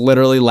I was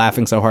literally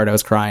laughing so hard I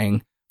was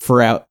crying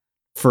for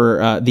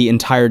the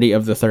entirety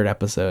of the 3rd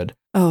episode.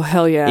 Oh,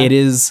 hell yeah. It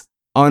is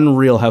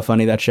unreal how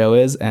funny that show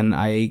is, and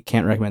I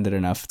can't recommend it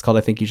enough. It's called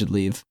I Think You Should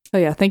Leave. Oh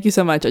yeah, thank you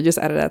so much. I just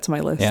added that to my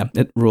list. Yeah,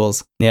 it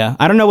rules. Yeah,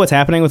 I don't know what's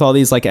happening with all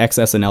these like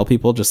ex-SNL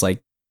people just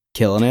like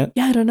killing it.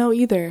 Yeah, I don't know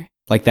either.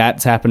 Like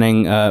that's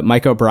happening.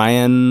 Mike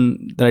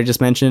O'Brien that I just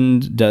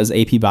mentioned does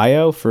AP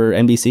Bio for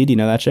NBC. Do you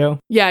know that show?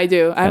 Yeah, I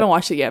do. I haven't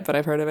watched it yet, but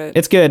I've heard of it.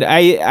 It's good.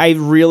 I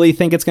really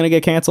think it's going to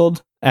get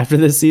canceled after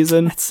this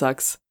season. That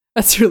sucks.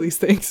 That's really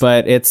stinks.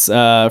 But it's,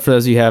 for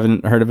those of you who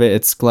haven't heard of it,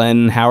 it's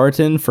Glenn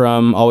Howerton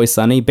from Always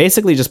Sunny,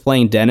 basically just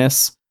playing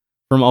Dennis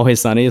from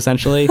Always Sunny,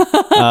 essentially.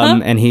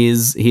 And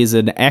he's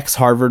an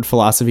ex-Harvard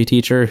philosophy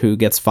teacher who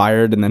gets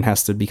fired and then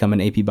has to become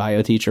an AP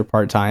Bio teacher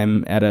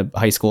part-time at a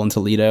high school in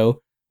Toledo,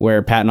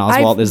 where Patton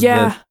Oswalt is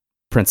the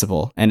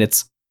principal, and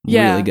it's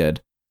really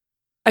good.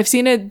 I've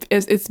seen it.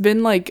 It's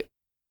been like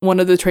one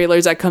of the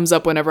trailers that comes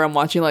up whenever I'm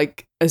watching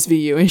like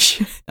SVU and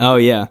shit. Oh,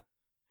 yeah.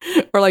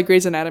 Or like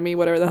Grey's Anatomy,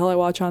 whatever the hell I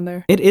watch on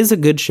there. It is a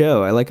good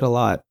show. I like it a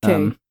lot.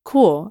 Okay,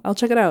 cool. I'll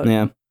check it out.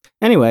 Yeah.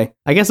 Anyway,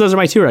 I guess those are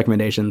my 2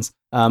 recommendations.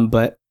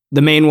 But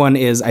the main one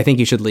is I Think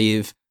You Should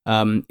Leave.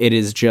 It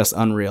is just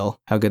unreal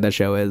how good that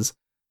show is.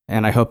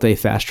 And I hope they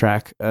fast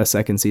track a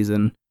 2nd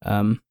season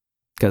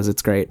because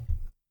it's great.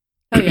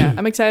 Oh yeah,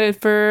 I'm excited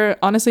for,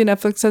 honestly,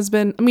 Netflix has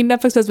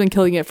been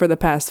killing it for the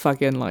past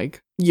fucking like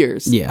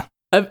years. Yeah.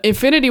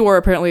 Infinity War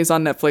apparently is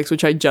on Netflix,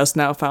 which I just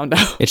now found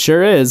out. It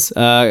sure is.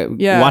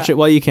 Watch it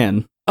while you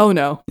can. Oh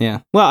no. Yeah.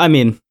 Well, I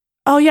mean.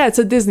 Oh yeah, it's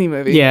a Disney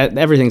movie. Yeah,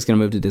 everything's going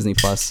to move to Disney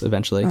Plus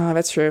eventually. Oh,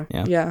 that's true.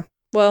 Yeah. Yeah.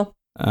 Well,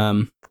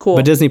 cool.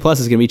 But Disney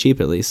Plus is going to be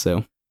cheap at least,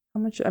 so.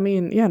 How much? I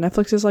mean, yeah,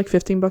 Netflix is like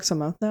 $15 a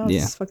month now.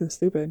 It's fucking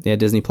stupid. Yeah,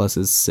 Disney Plus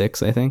is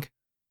 $6, I think.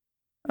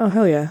 Oh,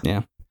 hell yeah.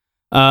 Yeah.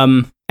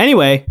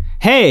 Anyway,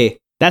 hey,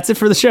 that's it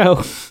for the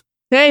show.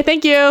 Hey,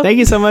 thank you. Thank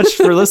you so much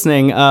for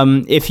listening.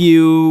 If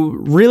you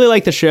really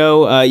like the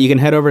show, you can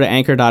head over to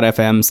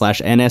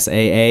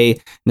anchor.fm/NSAA.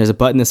 And there's a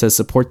button that says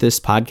support this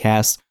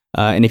podcast.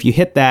 And if you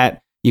hit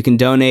that, you can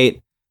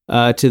donate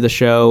to the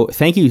show.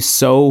 Thank you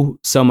so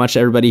much to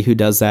everybody who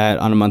does that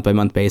on a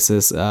month-by-month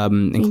basis,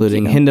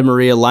 including Hinda,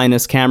 Maria,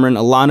 Linus, Cameron,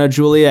 Alana,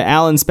 Julia,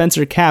 Alan,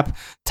 Spencer, Cap,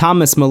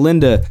 Thomas,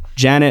 Melinda,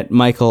 Janet,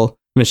 Michael,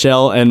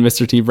 Michelle, and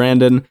Mr. T.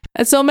 Brandon.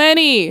 That's so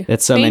many.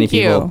 That's so many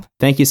people.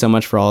 Thank you so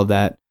much for all of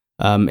that.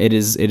 It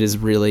is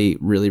really,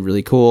 really,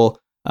 really cool.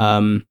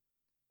 And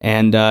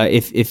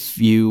if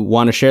you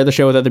want to share the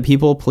show with other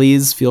people,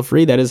 please feel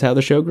free. That is how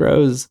the show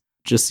grows.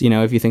 Just,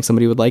 if you think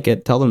somebody would like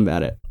it, tell them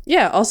about it.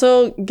 Yeah.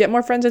 Also, get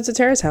more friends into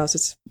Terrace House.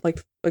 It's like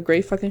a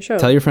great fucking show.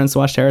 Tell your friends to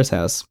watch Terrace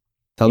House.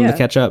 Tell them to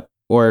catch up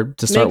or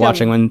to start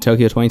watching when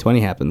Tokyo 2020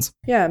 happens.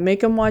 Yeah.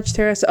 Make them watch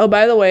Terrace. Oh,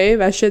 by the way,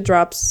 that shit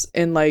drops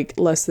in like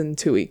less than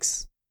 2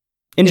 weeks.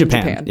 In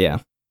Japan. Yeah.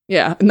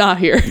 Yeah. Not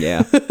here.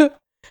 Yeah.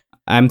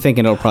 I'm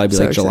thinking it'll probably be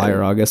like July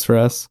or August for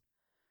us.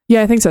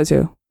 Yeah, I think so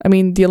too. I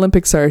mean, the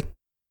Olympics are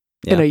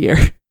in a year,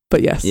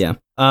 but yes. Yeah.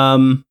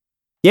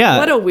 Yeah.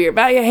 What a weird,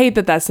 I hate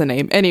that that's the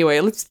name.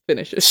 Anyway, let's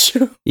finish this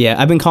show. Yeah,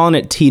 I've been calling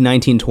it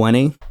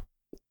T1920.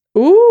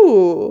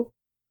 Ooh.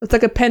 It's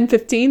like a Pen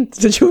 15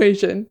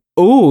 situation.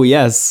 Ooh,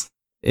 yes.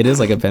 It is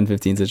like a Pen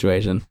 15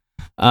 situation.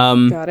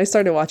 God, I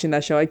started watching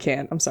that show. I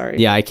can't. I'm sorry.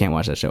 Yeah, I can't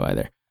watch that show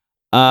either.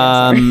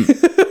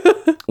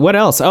 What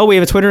else? Oh, we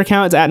have a Twitter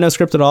account. It's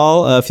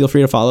 @NoScriptAtAll. Feel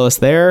free to follow us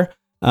there.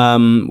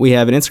 We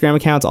have an Instagram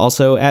account,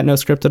 also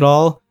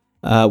 @NoScriptAtAll.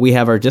 We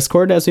have our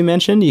Discord, as we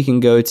mentioned. You can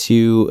go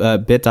to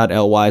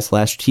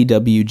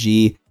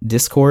bit.ly/TWG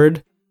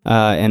Discord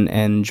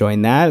and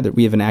join that.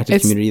 We have an active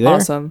community there.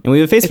 Awesome. And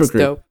we have a Facebook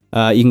group. Dope.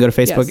 You can go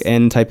to Facebook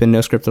and type in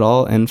No Script at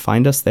All and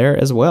find us there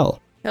as well.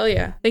 Hell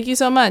yeah. Thank you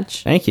so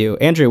much. Thank you.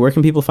 Andrea, where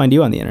can people find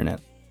you on the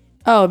internet?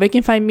 Oh, they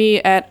can find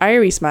me at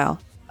Irie Smile.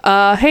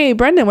 Hey,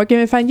 Brendan, where can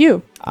we find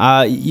you?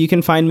 You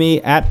can find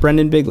me at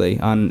Brendan Bigley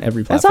on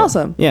every platform. That's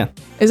awesome. Yeah.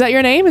 Is that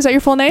your name? Is that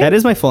your full name? That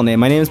is my full name.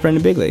 My name is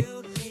Brendan Bigley.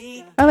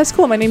 Oh, that's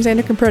cool. My name's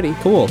Andrew Comprodi.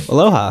 Cool.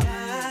 Aloha.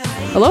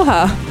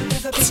 Aloha.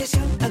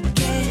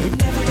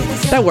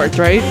 That worked,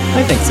 right?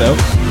 I think so.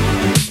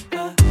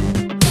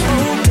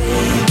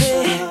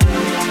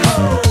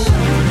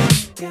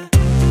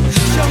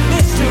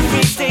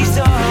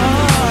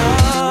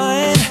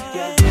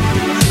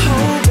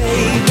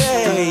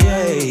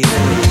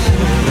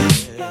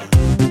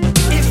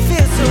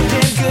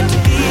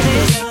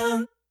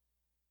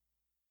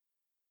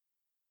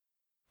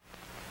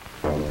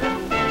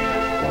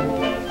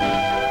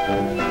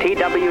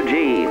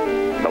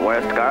 TWG, the worst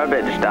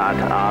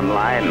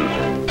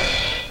garbage.online.